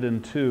divides it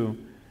in two,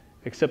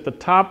 except the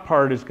top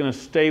part is going to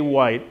stay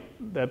white.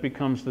 That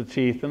becomes the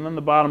teeth, and then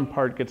the bottom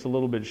part gets a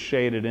little bit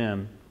shaded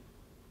in.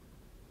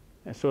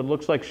 And so it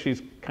looks like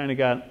she's kind of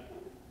got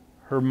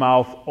her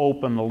mouth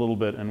open a little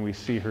bit, and we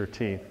see her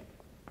teeth.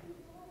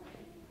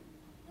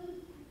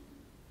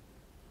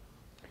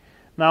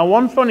 Now,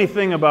 one funny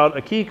thing about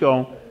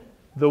Akiko,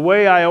 the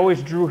way I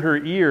always drew her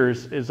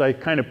ears is I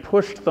kind of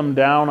pushed them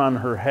down on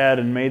her head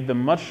and made them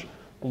much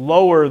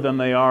lower than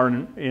they are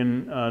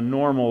in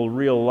normal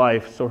real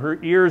life. So her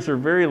ears are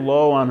very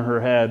low on her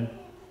head,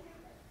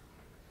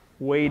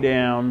 way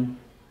down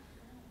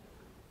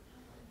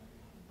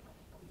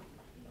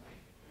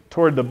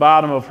toward the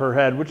bottom of her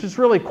head, which is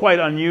really quite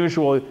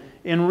unusual.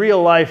 In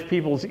real life,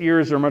 people's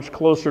ears are much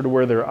closer to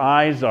where their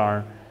eyes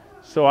are.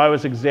 So I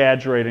was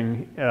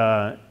exaggerating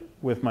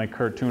with my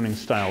cartooning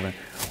style there.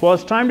 Well,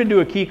 it's time to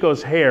do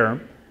Akiko's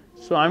hair.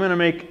 So I'm going to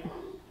make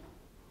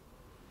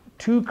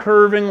two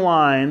curving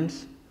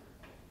lines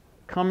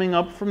coming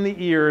up from the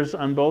ears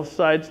on both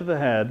sides of the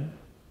head.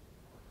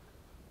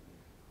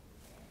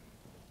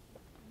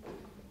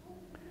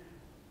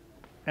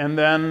 And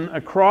then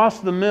across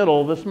the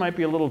middle, this might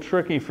be a little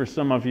tricky for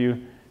some of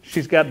you,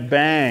 she's got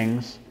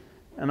bangs.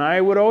 And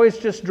I would always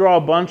just draw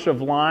a bunch of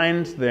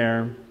lines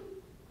there,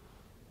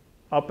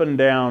 up and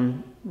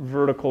down,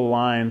 vertical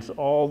lines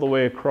all the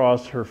way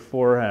across her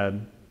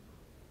forehead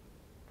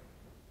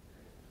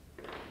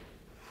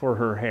for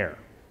her hair.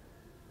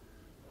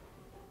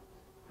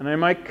 And I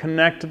might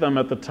connect them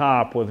at the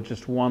top with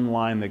just one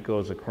line that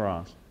goes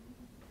across.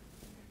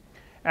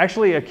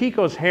 Actually,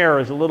 Akiko's hair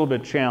is a little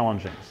bit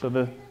challenging.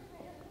 So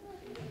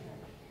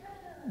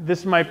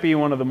this might be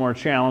one of the more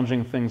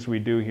challenging things we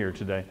do here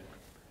today,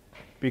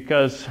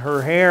 because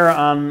her hair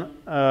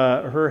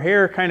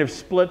kind of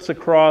splits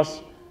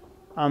across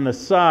on the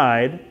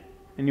side,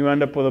 and you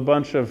end up with a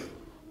bunch of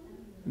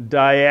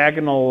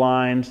diagonal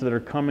lines that are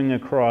coming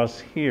across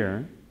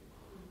here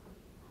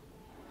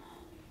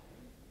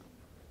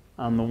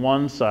on the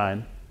one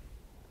side.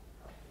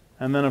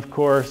 And then, of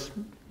course,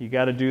 you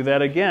got to do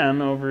that again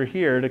over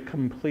here to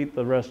complete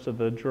the rest of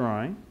the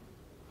drawing.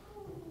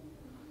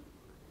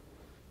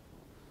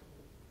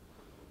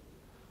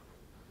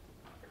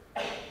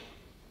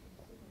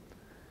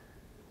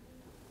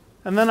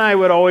 And then I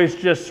would always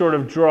just sort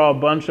of draw a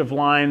bunch of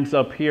lines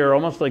up here,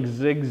 almost like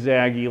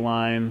zigzaggy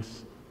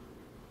lines,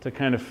 to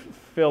kind of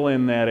fill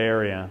in that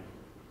area.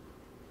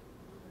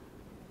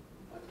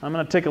 I'm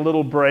going to take a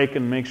little break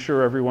and make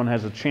sure everyone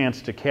has a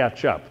chance to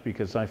catch up,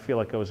 because I feel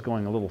like I was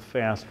going a little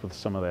fast with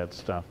some of that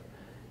stuff.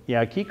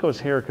 Yeah, Akiko's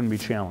hair can be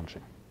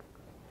challenging.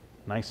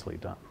 Nicely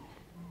done.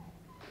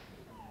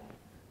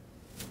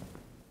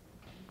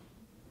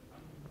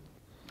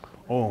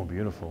 Oh,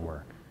 beautiful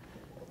work.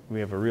 We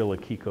have a real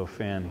Akiko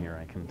fan here,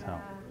 I can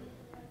tell.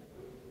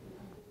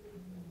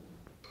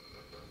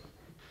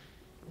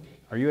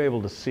 Are you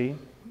able to see?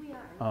 We are.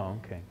 Oh,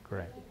 okay,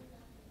 great.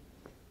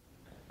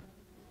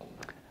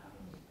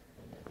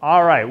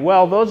 All right,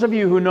 well, those of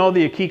you who know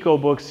the Akiko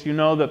books, you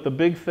know that the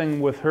big thing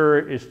with her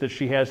is that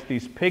she has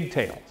these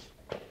pigtails.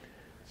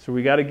 So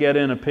we got to get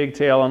in a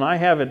pigtail, and I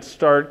have it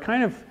start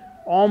kind of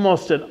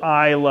almost at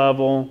eye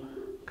level,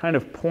 kind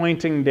of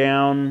pointing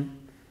down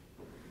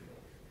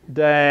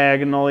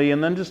diagonally,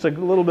 and then just a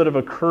little bit of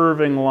a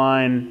curving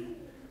line.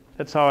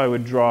 That's how I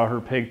would draw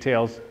her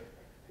pigtails.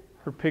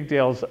 Her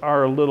pigtails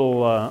are a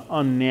little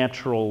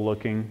unnatural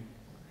looking.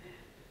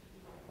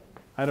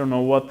 I don't know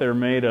what they're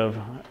made of.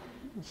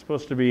 It's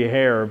supposed to be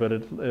hair, but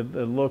it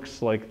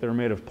looks like they're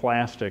made of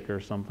plastic or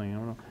something. I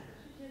don't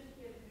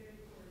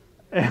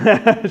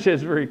know. She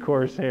has very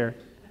coarse hair.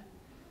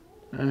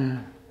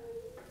 And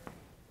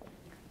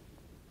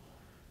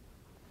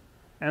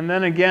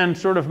then again,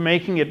 sort of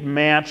making it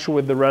match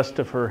with the rest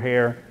of her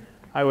hair,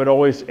 I would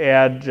always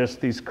add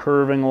just these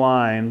curving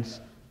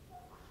lines.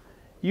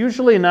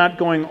 Usually not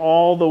going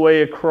all the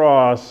way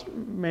across,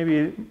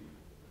 maybe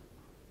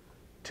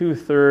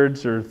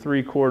 2/3 or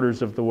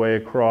 3/4 of the way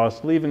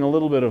across, leaving a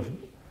little bit of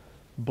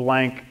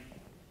blank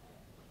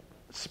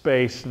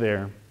space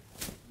there.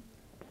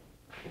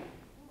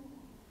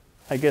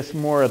 I guess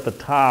more at the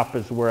top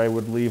is where I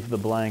would leave the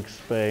blank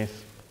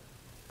space.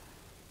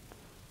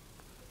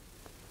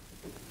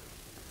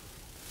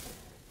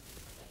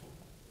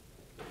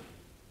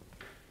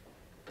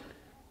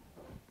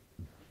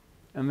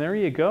 And there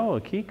you go,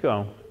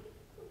 Akiko.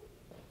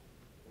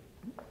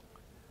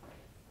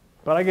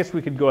 But I guess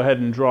we could go ahead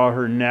and draw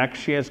her neck.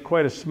 She has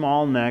quite a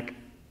small neck.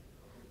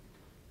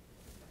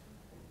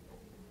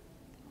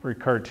 Very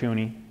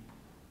cartoony.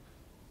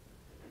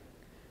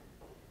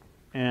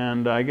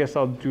 And I guess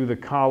I'll do the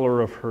collar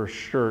of her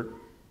shirt.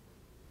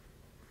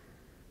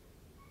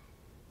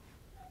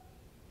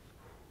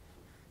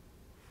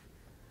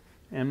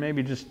 And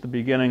maybe just the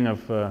beginning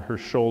of her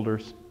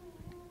shoulders.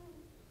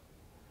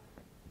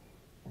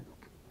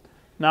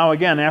 Now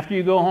again, after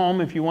you go home,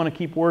 if you want to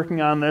keep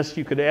working on this,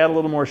 you could add a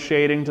little more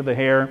shading to the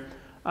hair.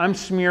 I'm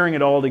smearing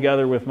it all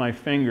together with my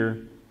finger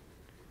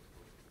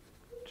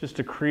just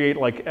to create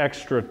like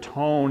extra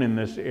tone in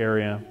this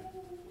area.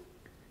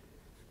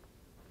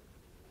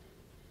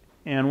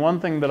 And one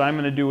thing that I'm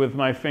going to do with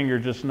my finger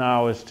just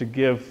now is to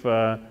give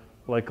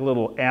like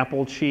little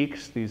apple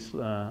cheeks. These,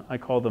 I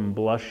call them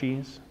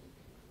blushies.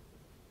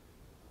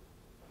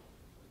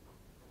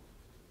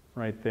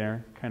 Right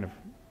there, kind of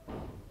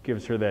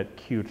gives her that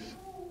cute,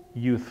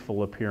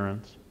 youthful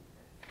appearance.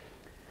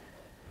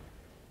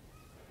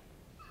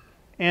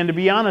 And to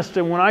be honest,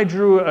 when I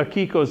drew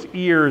Akiko's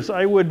ears,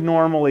 I would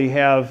normally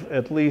have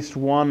at least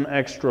one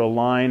extra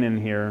line in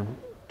here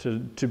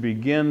to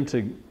begin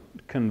to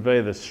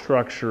convey the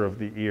structure of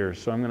the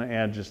ears. So I'm going to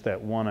add just that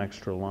one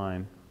extra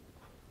line.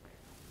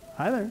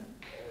 Hi there.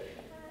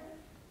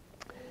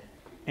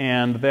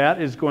 And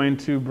that is going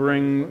to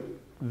bring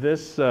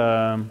this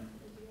Akiko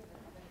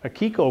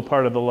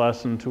part of the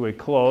lesson to a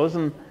close.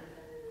 And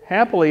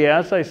happily,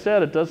 as I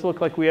said, it does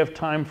look like we have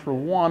time for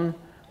one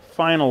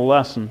final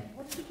lesson.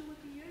 What did you do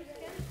with the ears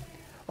again?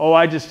 Oh,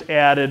 I just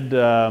added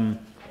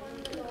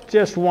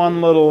just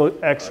one little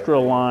extra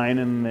line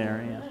in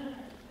there. Yeah.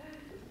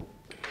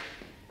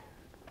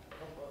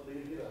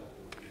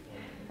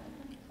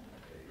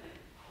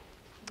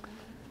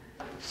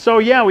 So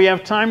yeah, we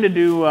have time to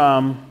do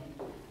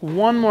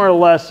one more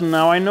lesson.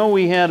 Now I know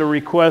we had a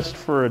request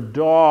for a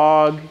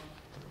dog,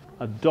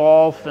 a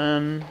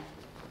dolphin.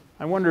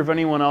 I wonder if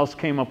anyone else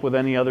came up with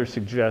any other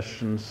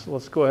suggestions.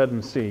 Let's go ahead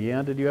and see.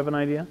 Yeah, did you have an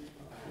idea?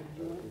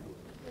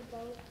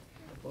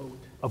 A boat.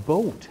 A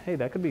boat. Hey,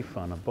 that could be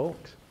fun, a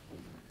boat.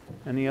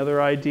 Any other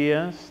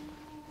ideas?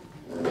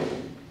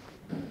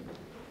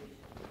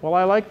 Well,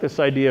 I like this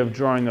idea of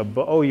drawing a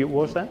boat. Oh, what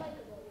was that?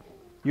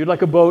 You'd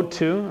like a boat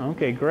too?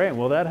 Okay, great.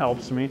 Well, that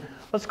helps me.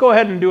 Let's go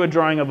ahead and do a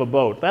drawing of a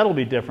boat. That'll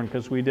be different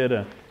because we did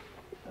a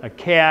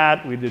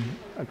cat, we did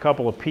a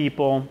couple of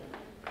people.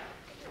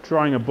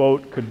 Drawing a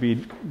boat could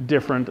be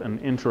different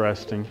and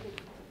interesting.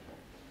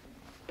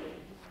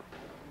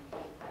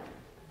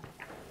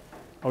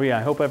 Oh yeah,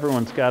 I hope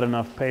everyone's got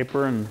enough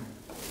paper and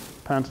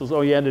pencils.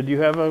 Oh yeah, did you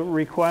have a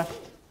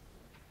request?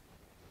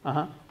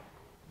 Uh-huh.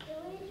 Can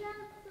we draw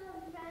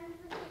some friends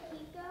with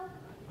Akiko?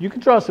 You can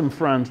draw some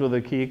friends with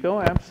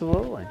Akiko,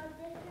 absolutely.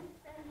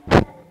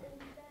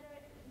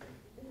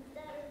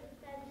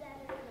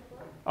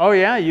 Oh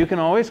yeah, you can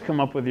always come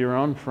up with your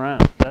own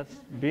friends. That's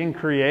being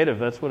creative.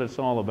 That's what it's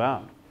all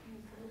about.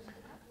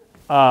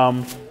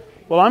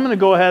 Well, I'm going to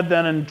go ahead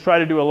then and try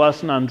to do a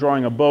lesson on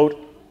drawing a boat.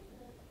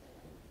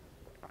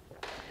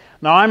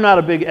 Now, I'm not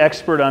a big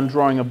expert on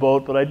drawing a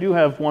boat, but I do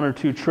have one or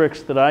two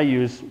tricks that I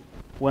use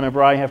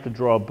whenever I have to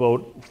draw a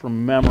boat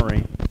from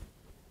memory.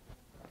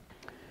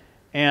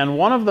 And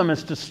one of them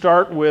is to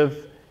start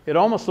with, it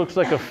almost looks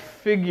like a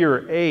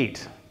figure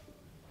 8.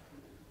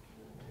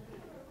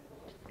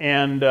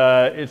 And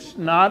it's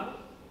not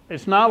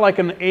like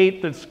an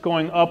 8 that's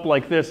going up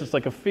like this. It's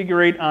like a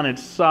figure 8 on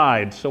its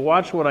side. So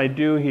watch what I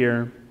do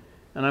here.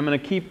 And I'm going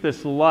to keep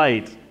this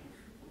light.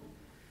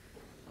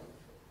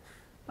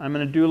 I'm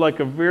going to do like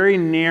a very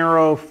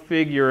narrow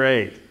figure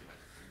 8.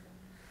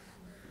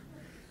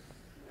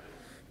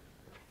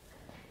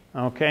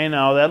 Okay,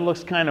 now that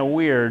looks kind of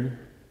weird,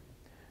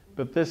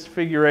 but this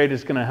figure 8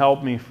 is going to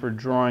help me for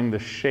drawing the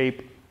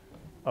shape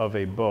of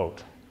a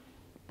boat,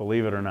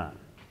 believe it or not.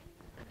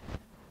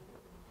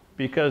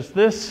 Because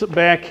this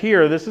back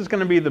here, this is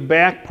going to be the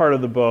back part of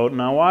the boat.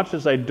 Now watch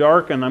as I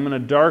darken. I'm going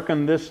to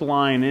darken this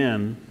line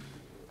in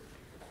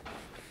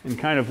and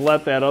kind of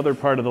let that other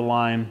part of the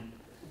line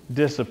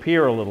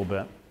disappear a little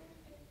bit.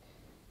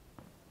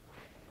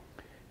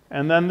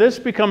 And then this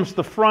becomes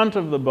the front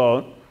of the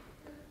boat,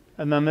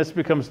 and then this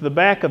becomes the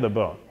back of the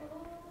boat.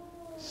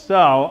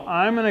 So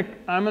I'm going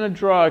to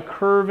draw a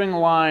curving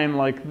line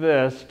like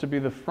this to be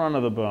the front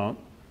of the boat.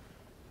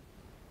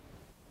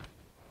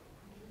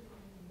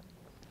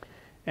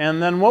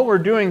 And then what we're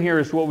doing here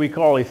is what we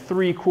call a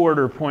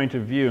 3/4 point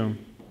of view.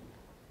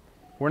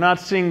 We're not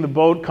seeing the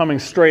boat coming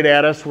straight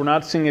at us. We're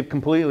not seeing it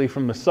completely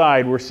from the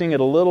side. We're seeing it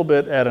a little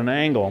bit at an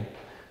angle.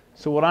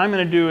 So what I'm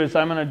going to do is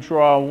I'm going to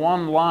draw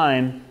one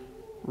line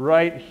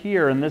right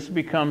here, and this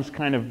becomes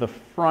kind of the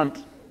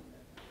front.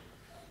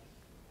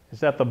 Is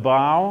that the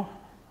bow?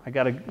 I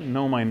got to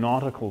know my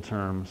nautical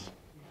terms.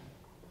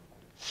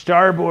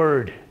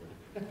 Starboard.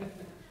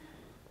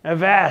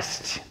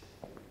 Avast.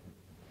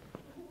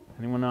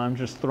 Anyone know? I'm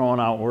just throwing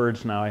out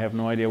words now. I have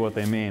no idea what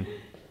they mean.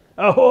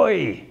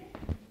 Ahoy!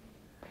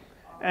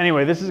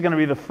 Anyway, this is going to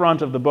be the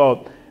front of the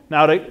boat.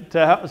 Now,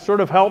 to sort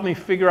of help me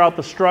figure out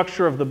the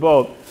structure of the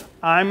boat,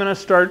 I'm going to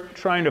start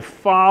trying to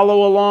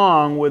follow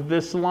along with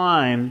this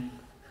line.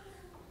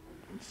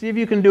 See if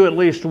you can do at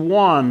least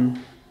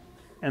one,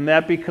 and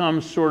that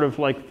becomes sort of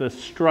like the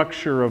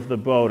structure of the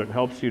boat. It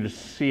helps you to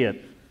see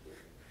it.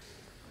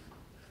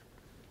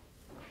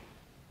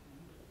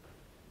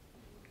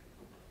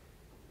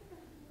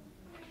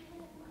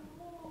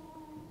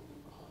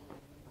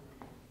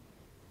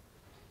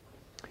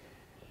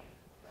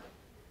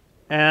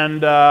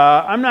 And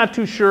I'm not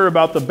too sure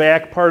about the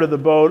back part of the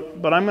boat,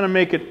 but I'm going to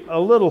make it a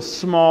little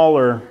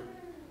smaller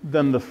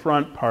than the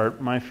front part.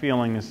 My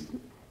feeling is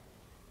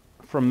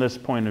from this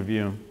point of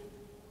view.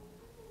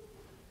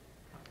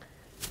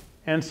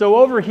 And so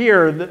over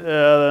here,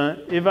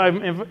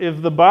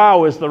 if the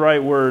bow is the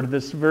right word,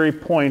 this very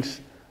point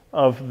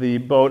of the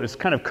boat is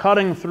kind of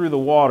cutting through the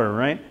water,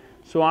 right?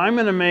 So I'm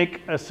going to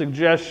make a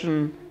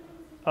suggestion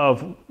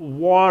of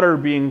water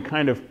being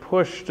kind of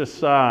pushed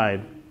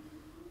aside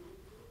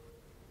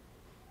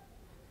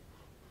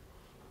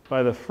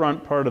by the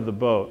front part of the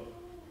boat.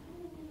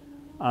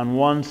 On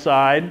one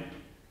side,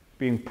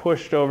 being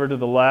pushed over to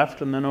the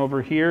left, and then over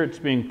here, it's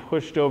being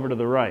pushed over to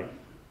the right.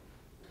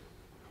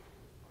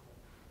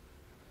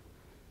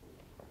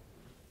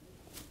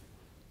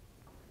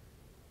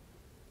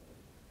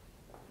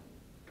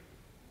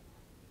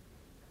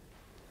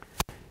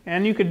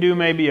 And you could do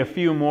maybe a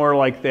few more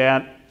like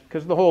that,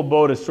 because the whole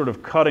boat is sort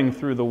of cutting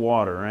through the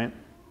water, right?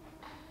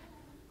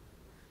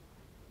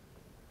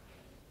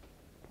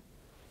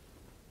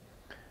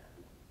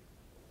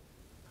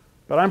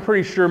 But I'm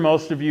pretty sure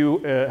most of you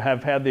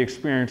have had the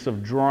experience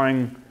of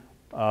drawing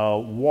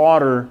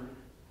water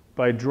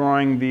by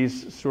drawing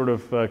these sort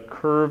of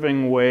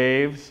curving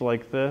waves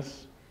like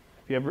this.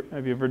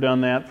 Have you ever done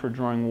that for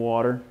drawing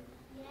water?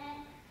 Yes.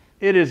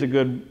 It is a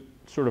good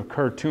sort of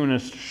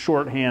cartoonist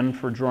shorthand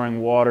for drawing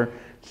water.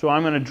 So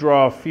I'm going to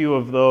draw a few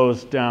of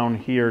those down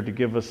here to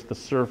give us the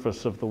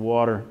surface of the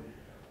water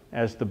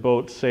as the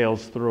boat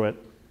sails through it.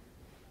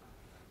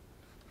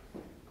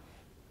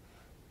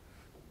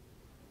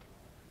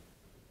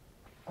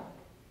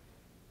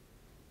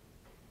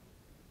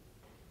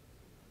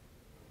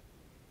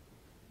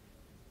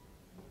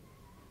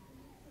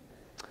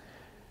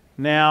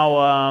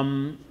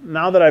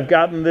 Now that I've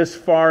gotten this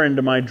far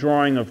into my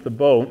drawing of the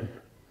boat,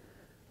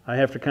 I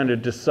have to kind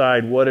of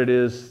decide what it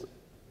is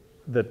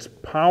that's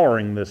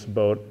powering this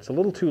boat. It's a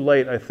little too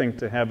late, I think,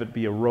 to have it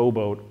be a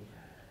rowboat.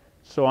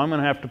 So I'm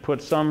going to have to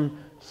put some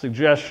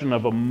suggestion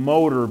of a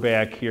motor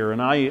back here.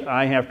 And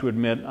I have to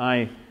admit,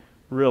 I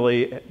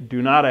really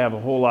do not have a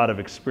whole lot of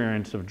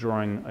experience of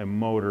drawing a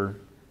motor,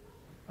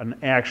 an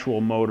actual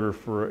motor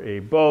for a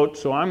boat.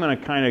 So I'm going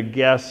to kind of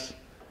guess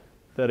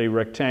that a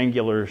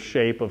rectangular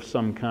shape of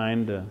some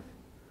kind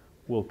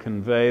will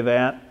convey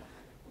that.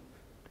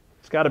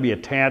 It's got to be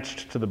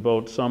attached to the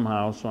boat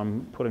somehow, so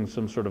I'm putting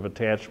some sort of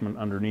attachment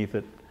underneath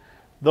it.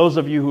 Those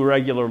of you who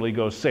regularly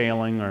go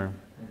sailing are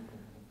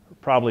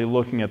probably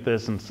looking at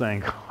this and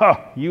saying, "Oh,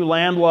 you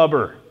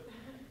landlubber,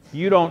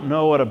 you don't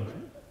know what a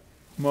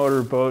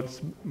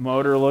motorboat's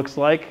motor looks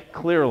like."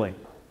 Clearly.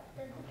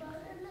 Does the boat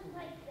look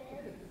like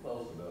this?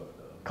 Close enough,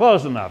 though.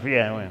 Close enough,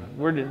 yeah.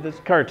 This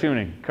is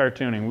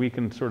cartooning. We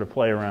can sort of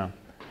play around.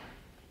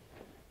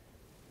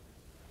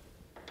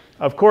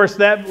 Of course,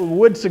 that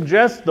would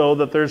suggest, though,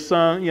 that there's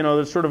some,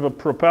 there's sort of a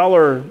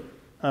propeller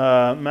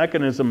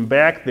mechanism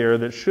back there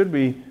that should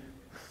be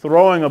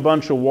throwing a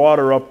bunch of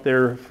water up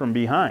there from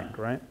behind,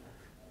 right?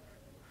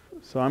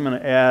 So I'm going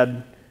to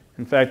add,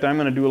 in fact, I'm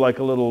going to do like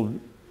a little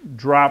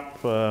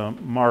drop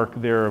mark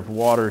there of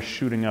water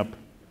shooting up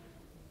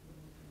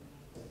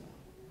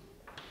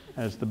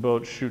as the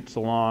boat shoots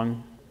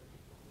along.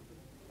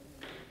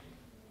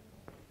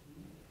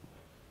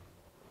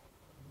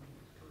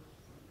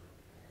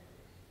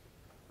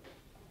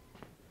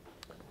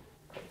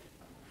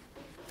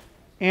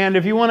 And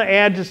if you want to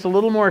add just a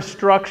little more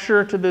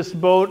structure to this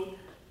boat,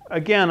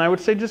 again, I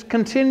would say just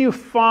continue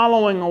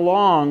following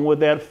along with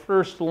that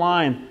first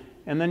line,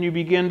 and then you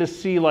begin to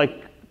see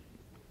like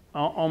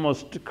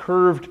almost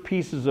curved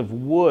pieces of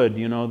wood,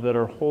 that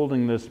are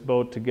holding this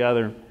boat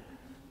together.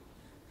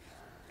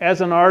 As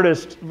an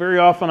artist, very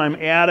often I'm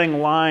adding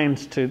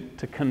lines to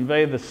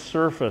convey the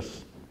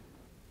surface,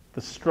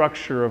 the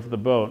structure of the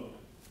boat.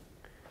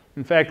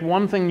 In fact,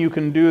 one thing you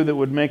can do that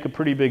would make a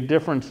pretty big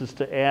difference is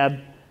to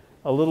add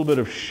a little bit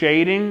of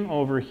shading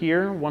over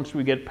here once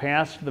we get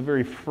past the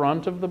very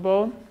front of the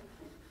boat.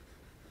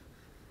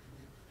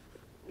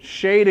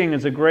 Shading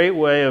is a great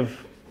way of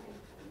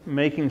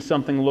making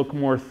something look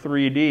more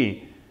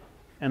 3D.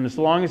 And as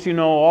long as you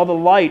know all the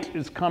light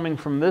is coming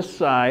from this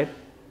side,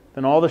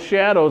 then all the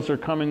shadows are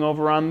coming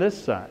over on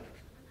this side.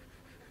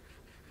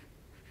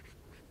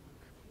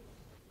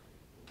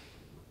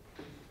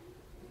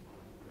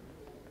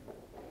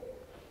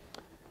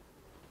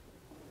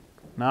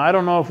 Now, I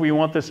don't know if we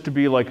want this to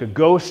be like a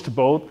ghost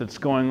boat that's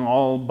going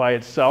all by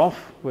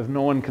itself with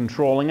no one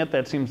controlling it.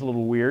 That seems a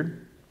little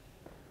weird.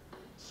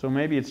 So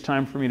maybe it's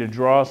time for me to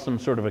draw some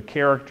sort of a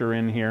character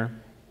in here.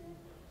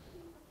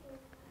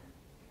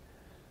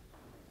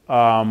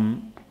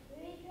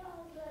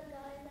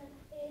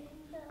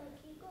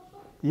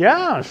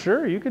 Yeah,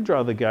 sure. You could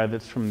draw the guy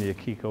that's from the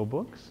Akiko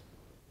books.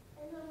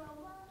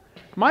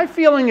 My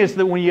feeling is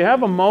that when you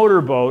have a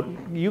motorboat,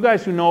 you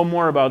guys who know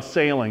more about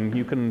sailing,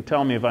 you can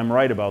tell me if I'm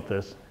right about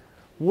this.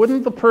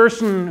 Wouldn't the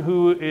person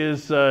who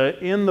is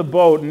in the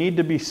boat need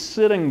to be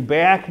sitting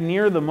back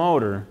near the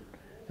motor?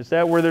 Is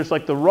that where there's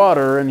like the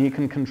rudder and he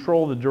can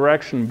control the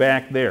direction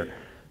back there?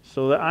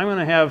 So that I'm going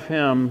to have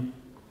him,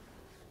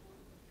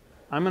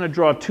 I'm going to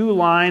draw two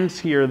lines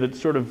here that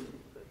sort of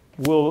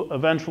will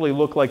eventually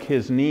look like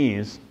his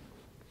knees.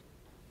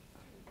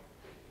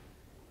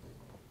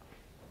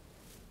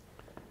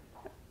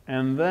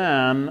 And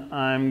then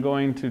I'm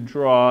going to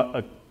draw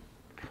a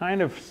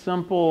kind of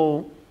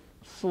simple,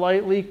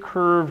 slightly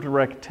curved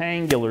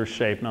rectangular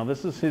shape. Now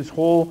this is his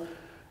whole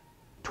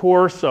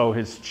torso,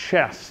 his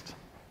chest.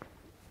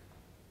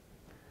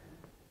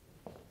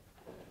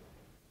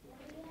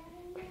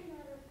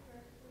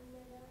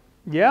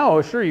 Yeah,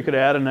 oh sure, you could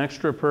add an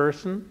extra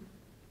person.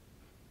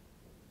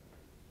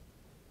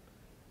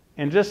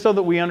 And just so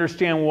that we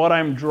understand what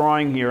I'm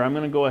drawing here, I'm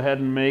going to go ahead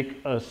and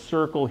make a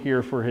circle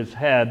here for his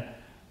head.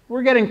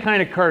 We're getting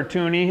kind of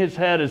cartoony. His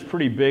head is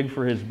pretty big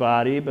for his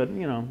body, but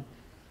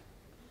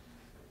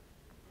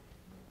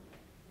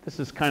this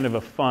is kind of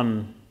a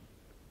fun,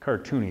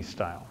 cartoony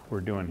style we're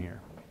doing here.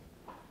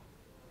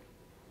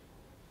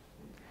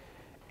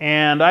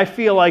 And I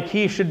feel like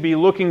he should be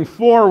looking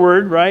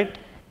forward, right?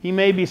 He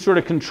may be sort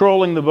of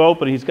controlling the boat,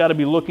 but he's got to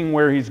be looking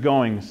where he's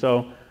going.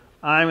 So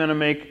I'm going to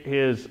make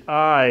his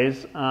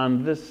eyes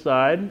on this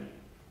side.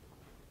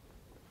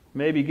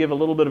 Maybe give a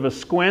little bit of a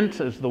squint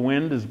as the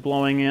wind is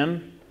blowing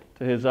in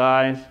to his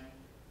eyes.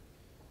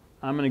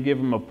 I'm going to give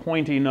him a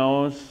pointy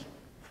nose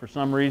for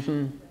some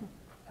reason.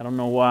 I don't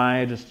know why,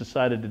 I just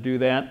decided to do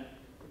that.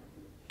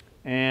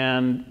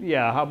 And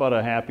yeah, how about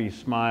a happy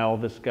smile?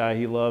 This guy,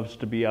 he loves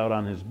to be out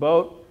on his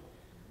boat.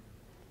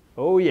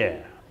 Oh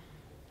yeah,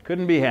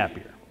 couldn't be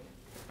happier.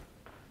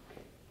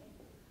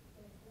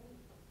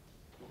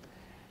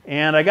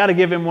 And I got to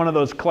give him one of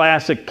those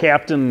classic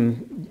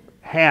captain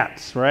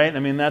hats, right? I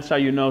mean, that's how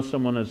you know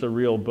someone is a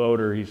real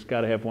boater. He's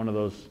got to have one of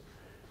those.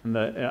 And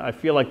I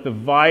feel like the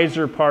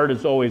visor part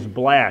is always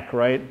black,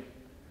 right?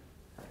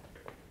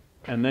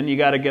 And then you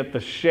got to get the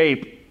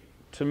shape.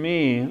 To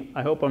me,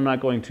 I hope I'm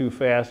not going too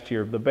fast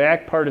here. The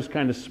back part is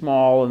kind of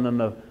small, and then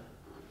the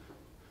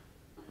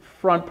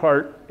front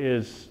part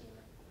is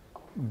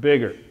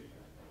bigger.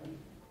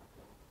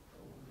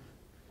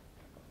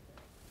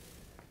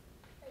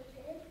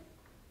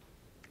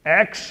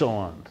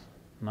 Excellent.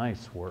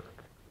 Nice work.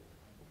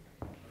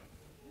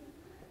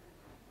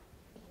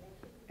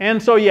 And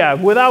so, yeah,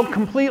 without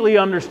completely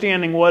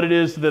understanding what it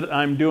is that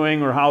I'm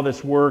doing or how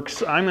this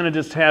works, I'm going to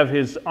just have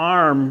his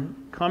arm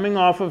coming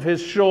off of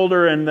his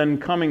shoulder and then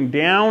coming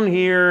down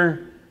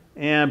here,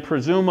 and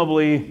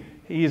presumably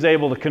he's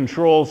able to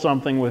control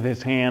something with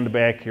his hand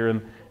back here,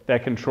 and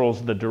that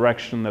controls the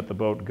direction that the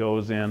boat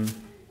goes in.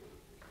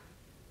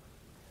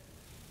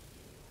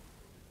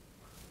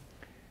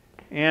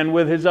 And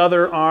with his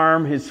other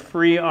arm, his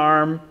free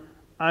arm,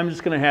 I'm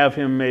just going to have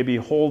him maybe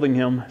holding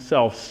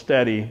himself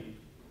steady.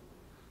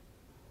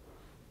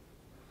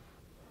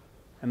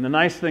 And the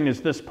nice thing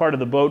is this part of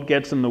the boat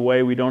gets in the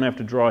way. We don't have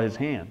to draw his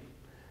hand.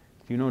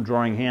 You know,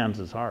 drawing hands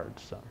is hard,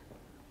 so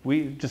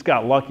we just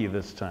got lucky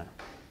this time.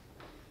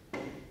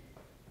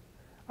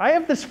 I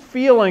have this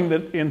feeling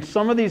that in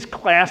some of these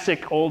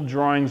classic old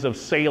drawings of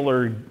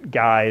sailor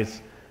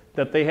guys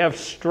that they have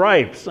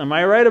stripes. Am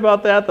I right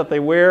about that? That they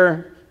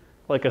wear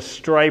like a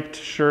striped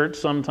shirt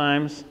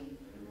sometimes?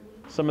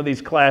 Some of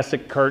these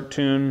classic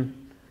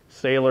cartoon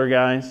sailor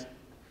guys.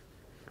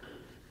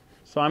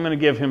 So I'm going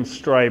to give him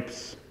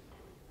stripes.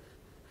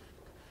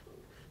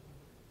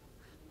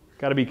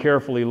 Got to be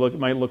careful. He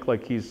might look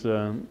like he's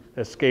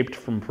escaped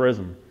from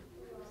prison.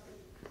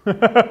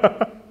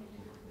 But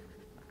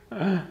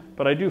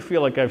I do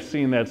feel like I've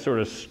seen that sort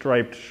of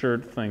striped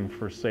shirt thing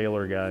for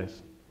sailor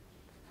guys.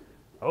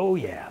 Oh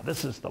yeah,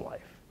 this is the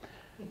life.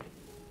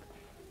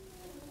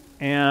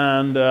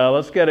 And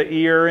let's get an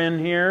ear in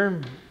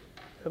here.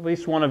 At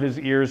least one of his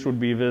ears would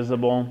be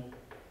visible.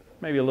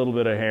 Maybe a little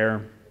bit of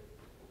hair.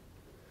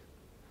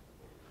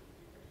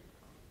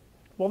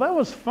 Well, that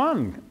was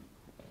fun.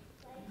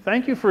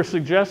 Thank you for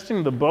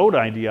suggesting the boat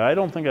idea. I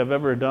don't think I've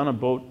ever done a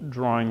boat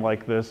drawing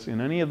like this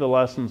in any of the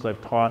lessons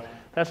I've taught.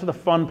 That's the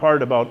fun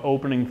part about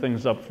opening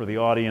things up for the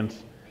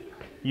audience.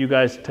 You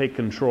guys take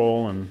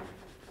control, and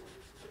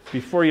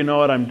before you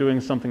know it, I'm doing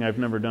something I've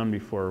never done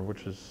before,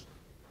 which is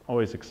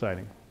always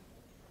exciting.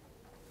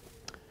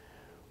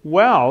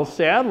 Well,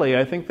 sadly,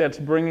 I think that's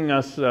bringing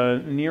us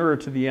nearer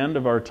to the end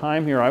of our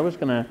time here.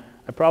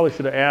 I probably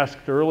should have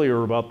asked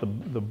earlier about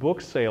the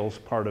book sales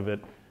part of it.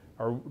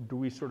 Or do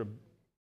we sort of